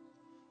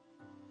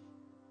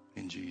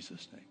 In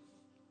Jesus'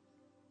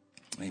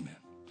 name. Amen.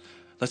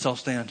 Let's all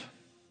stand.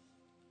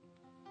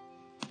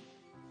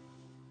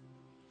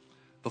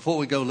 Before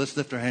we go, let's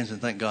lift our hands and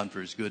thank God for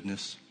His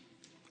goodness.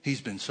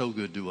 He's been so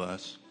good to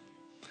us.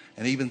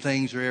 And even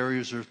things or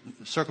areas or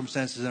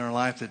circumstances in our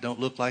life that don't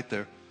look like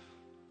they're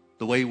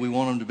the way we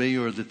want them to be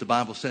or that the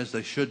Bible says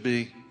they should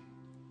be,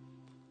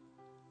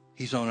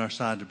 He's on our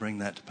side to bring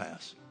that to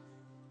pass.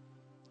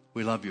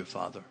 We love you,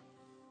 Father.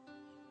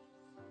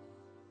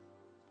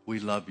 We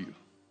love you.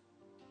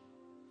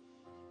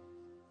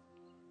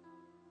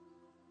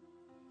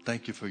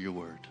 Thank you for your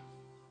word.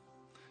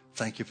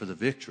 Thank you for the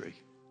victory,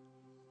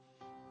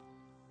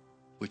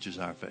 which is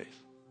our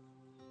faith.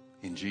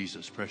 In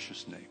Jesus'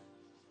 precious name.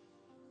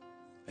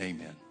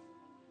 Amen.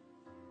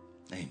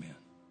 Amen.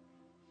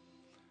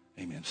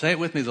 Amen. Say it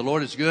with me. The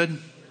Lord is good,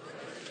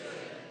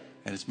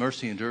 and His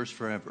mercy endures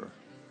forever.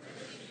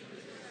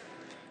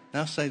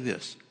 Now say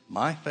this.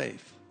 My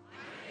faith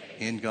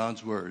in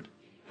God's word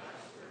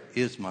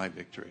is my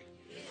victory.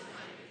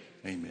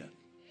 Amen.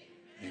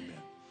 Amen.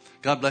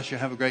 God bless you.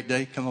 Have a great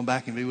day. Come on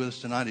back and be with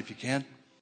us tonight if you can.